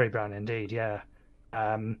 It's very brown indeed, yeah.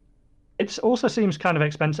 It also seems kind of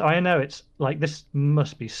expensive. I know it's like, this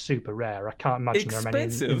must be super rare. I can't imagine there are many in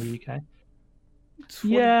the UK.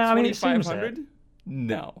 Yeah, I mean, it seems it.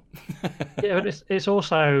 No. Yeah, but it's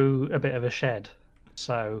also a bit of a shed.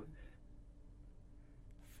 So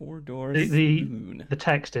 4-door the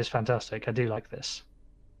text is fantastic. I do like this.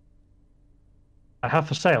 I have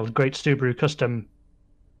for sale Great Subaru Custom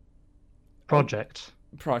Project.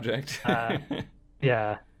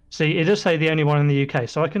 Yeah. See, it does say the only one in the UK,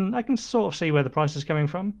 so I can sort of see where the price is coming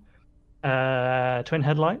from. Twin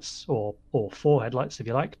headlights, or 4 headlights if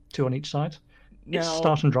you like, 2 on each side. Now, it's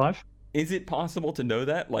start and drive. Is it possible to know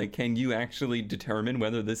that? Like, can you actually determine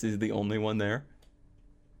whether this is the only one there?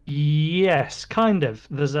 Yes, kind of.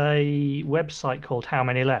 There's a website called How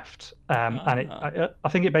Many Left, and I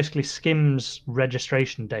think it basically skims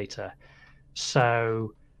registration data.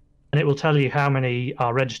 So, and it will tell you how many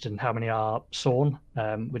are registered and how many are sawn,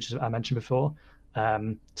 which is I mentioned before.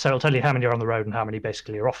 So it'll tell you how many are on the road and how many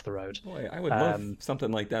basically are off the road. Boy, I would love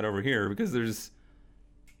something like that over here, because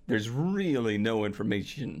there's really no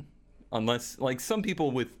information, unless, like, some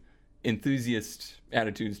people with enthusiast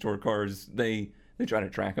attitudes toward cars, they try to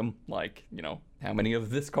track them, like, you know, how many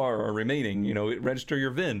of this car are remaining, you know, register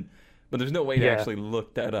your VIN. But there's no way to actually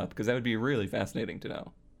look that up, because that would be really fascinating to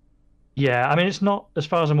know. Yeah, I mean, it's not, as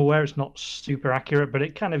far as I'm aware, it's not super accurate, but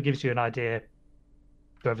it kind of gives you an idea of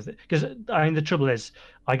everything. Because, I mean, the trouble is,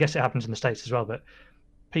 I guess it happens in the States as well, but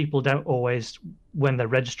people don't always, when they're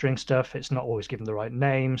registering stuff, it's not always given the right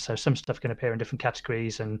name. So some stuff can appear in different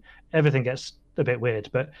categories and everything gets a bit weird.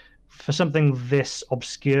 But for something this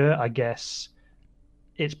obscure, I guess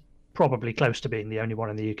it's probably close to being the only one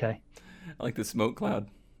in the UK. I like the smoke cloud.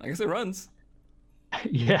 I guess it runs.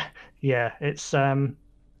 Yeah. It's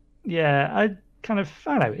yeah, I don't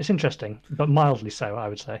know, it's interesting, but mildly so, I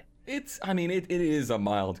would say. I mean, it is a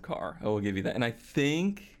mild car. I will give you that. And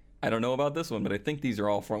I don't know about this one, but I think these are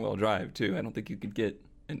all front-wheel drive too. I don't think you could get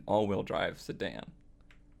an all-wheel drive sedan.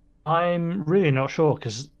 I'm really not sure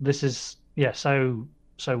because this is yeah so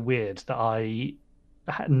weird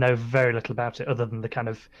that know very little about it other than the kind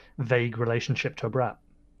of vague relationship to a brat.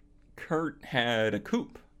 Kurt had a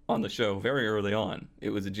coupe on the show very early on.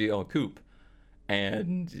 It was a GL coupe,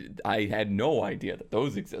 and I had no idea that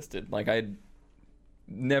those existed. Like I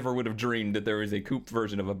never would have dreamed that there was a coupe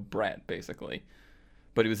version of a brat, basically.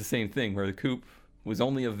 But it was the same thing where the coupe was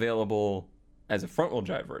only available as a front-wheel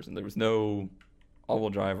drive version. There was no all-wheel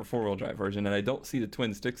drive or four-wheel drive version, and I don't see the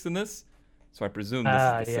twin sticks in this, so I presume this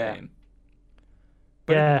is the same.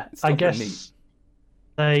 But yeah, I guess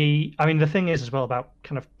I mean, the thing is as well about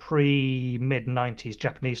kind of mid 90s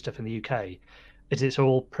Japanese stuff in the UK is it's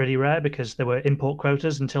all pretty rare because there were import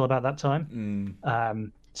quotas until about that time.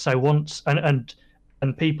 So once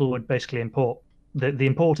and people would basically import the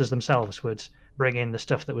importers themselves would bring in the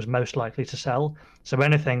stuff that was most likely to sell. So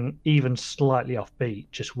anything even slightly offbeat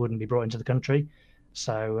just wouldn't be brought into the country.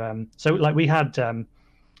 So like we had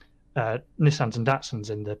Nissans and Datsuns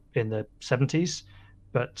in the 70s,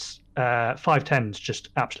 but 510s just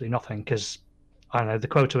absolutely nothing because I don't know, the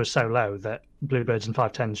quota was so low that Bluebirds and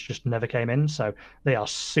 510s just never came in. So they are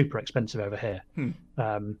super expensive over here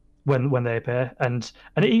when they appear, and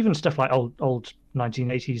even stuff like old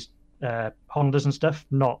 1980s Hondas and stuff,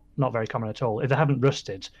 not very common at all. If they haven't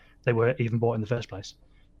rusted, they were even bought in the first place.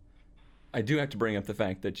 I do have to bring up the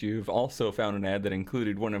fact that you've also found an ad that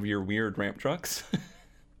included one of your weird ramp trucks.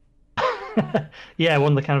 Yeah,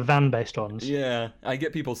 one of the kind of van-based ones. Yeah, I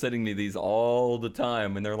get people sending me these all the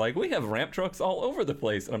time, and they're like, "We have ramp trucks all over the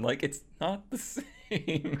place," and I'm like, "It's not the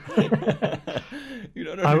same." You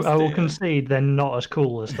don't understand. I will concede they're not as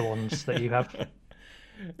cool as the ones that you have.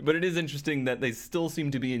 But it is interesting that they still seem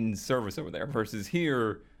to be in service over there, versus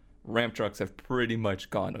here, ramp trucks have pretty much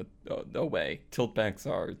gone away. Tiltbacks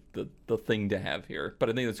are the thing to have here, but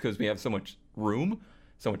I think that's because we have so much room.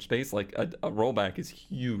 So much space. Like a rollback is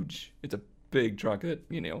huge. It's a big truck that,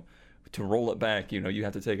 to roll it back, you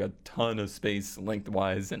have to take a ton of space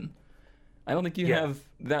lengthwise, and I don't think you have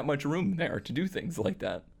that much room there to do things like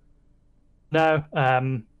that. No,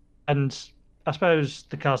 and I suppose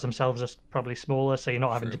the cars themselves are probably smaller, so you're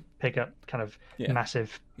not having to pick up kind of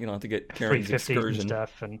massive. You don't have to get Karen's Excursion and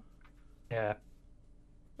stuff, and yeah.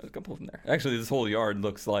 There's a couple of them there. Actually, this whole yard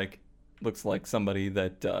looks like somebody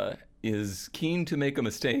that is keen to make a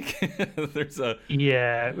mistake. We've got a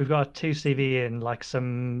 2CV and like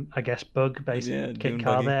some, I guess, bug-based kit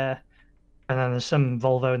car there, and then there's some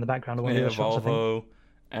Volvo in the background of one of the shops, Volvo,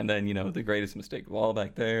 and then the greatest mistake of all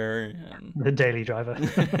back there, and the daily driver,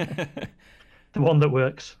 the one that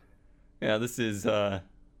works. Yeah, this is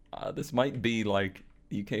this might be like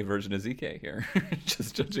the UK version of ZK here,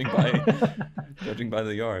 just judging by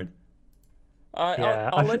the yard.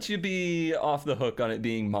 I'll let you be off the hook on it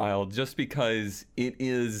being mild, just because it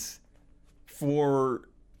is, for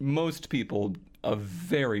most people, a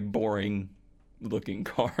very boring looking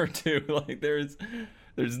car too. Like there's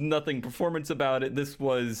nothing performance about it. This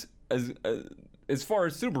was as far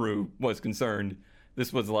as Subaru was concerned,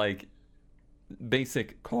 this was like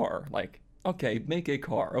basic car. Like, okay, make a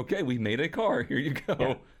car. Okay, we made a car. Here you go.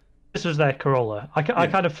 Yeah. This was their Corolla. I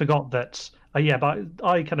kind of forgot that. But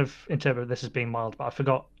I kind of interpret this as being mild, but I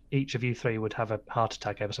forgot each of you three would have a heart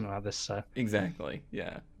attack over something like this. So exactly,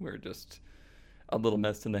 yeah, we're just a little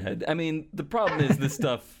messed in the head. I mean, the problem is this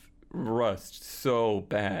stuff rusts so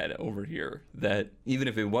bad over here that even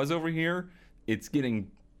if it was over here, it's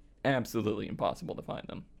getting absolutely impossible to find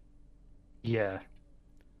them. Yeah.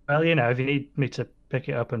 Well, if you need me to pick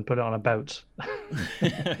it up and put it on a boat.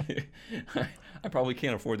 I probably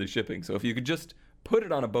can't afford the shipping, so if you could just put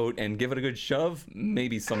it on a boat and give it a good shove,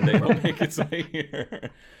 maybe someday it'll make its way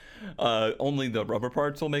here. Only the rubber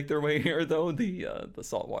parts will make their way here, though. The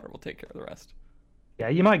salt water will take care of the rest. Yeah,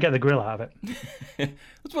 you might get the grill out of it.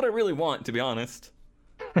 That's what I really want, to be honest.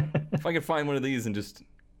 If I could find one of these and just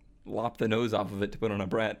lop the nose off of it to put on a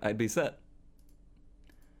brat, I'd be set.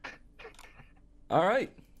 All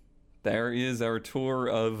right. There is our tour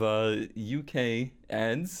of UK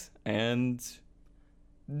ads, and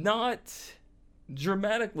not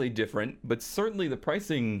dramatically different, but certainly the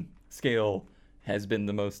pricing scale has been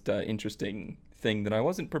the most interesting thing that I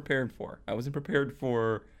wasn't prepared for. I wasn't prepared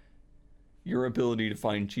for your ability to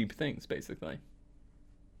find cheap things, basically.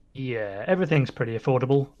 Yeah, everything's pretty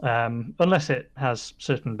affordable, unless it has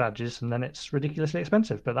certain badges, and then it's ridiculously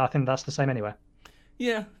expensive. But I think that's the same anyway.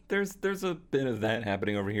 Yeah, there's a bit of that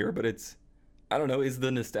happening over here, but it's I don't know, is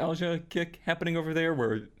the nostalgia kick happening over there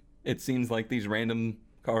where it seems like these random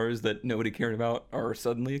cars that nobody cared about are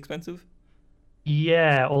suddenly expensive?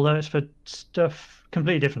 Yeah, although it's for stuff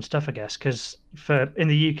completely different stuff, I guess. Because for in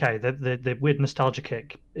the UK, the weird nostalgia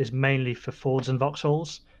kick is mainly for Fords and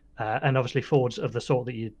Vauxhalls, and obviously Fords of the sort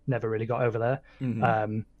that you never really got over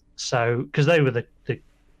there. So because they were the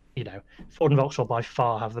Ford and Vauxhall by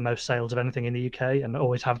far have the most sales of anything in the UK and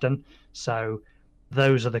always have done. So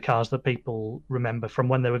those are the cars that people remember from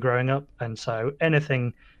when they were growing up. And so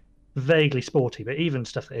anything vaguely sporty, but even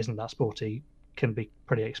stuff that isn't that sporty, can be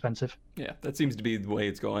pretty expensive. Yeah, that seems to be the way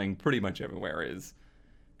it's going pretty much everywhere. Is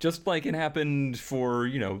just like it happened for,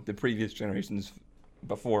 the previous generations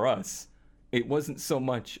before us. It wasn't so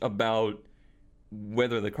much about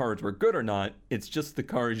whether the cars were good or not. It's just the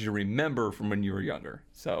cars you remember from when you were younger.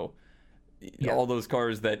 So all those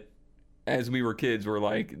cars that as we were kids were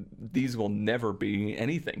like, these will never be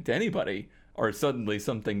anything to anybody, are suddenly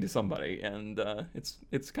something to somebody. And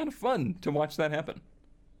it's kind of fun to watch that happen.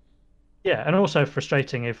 Yeah, and also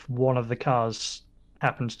frustrating if one of the cars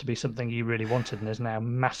happens to be something you really wanted and is now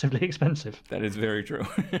massively expensive. That is very true.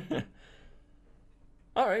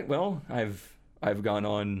 All right, well, I've gone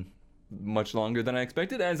on much longer than I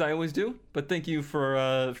expected, as I always do. But thank you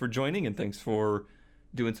for joining, and thanks for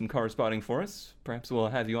doing some car spotting for us. Perhaps we'll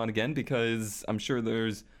have you on again, because I'm sure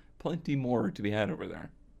there's plenty more to be had over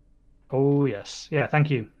there. Oh yes, yeah.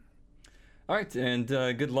 Thank you. All right, and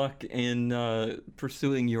good luck in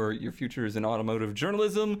pursuing your futures in automotive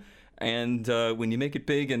journalism. And when you make it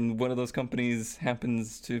big and one of those companies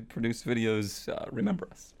happens to produce videos, remember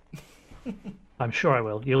us. I'm sure I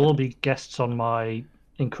will. You'll all be guests on my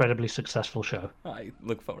incredibly successful show. I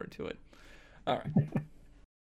look forward to it. All right.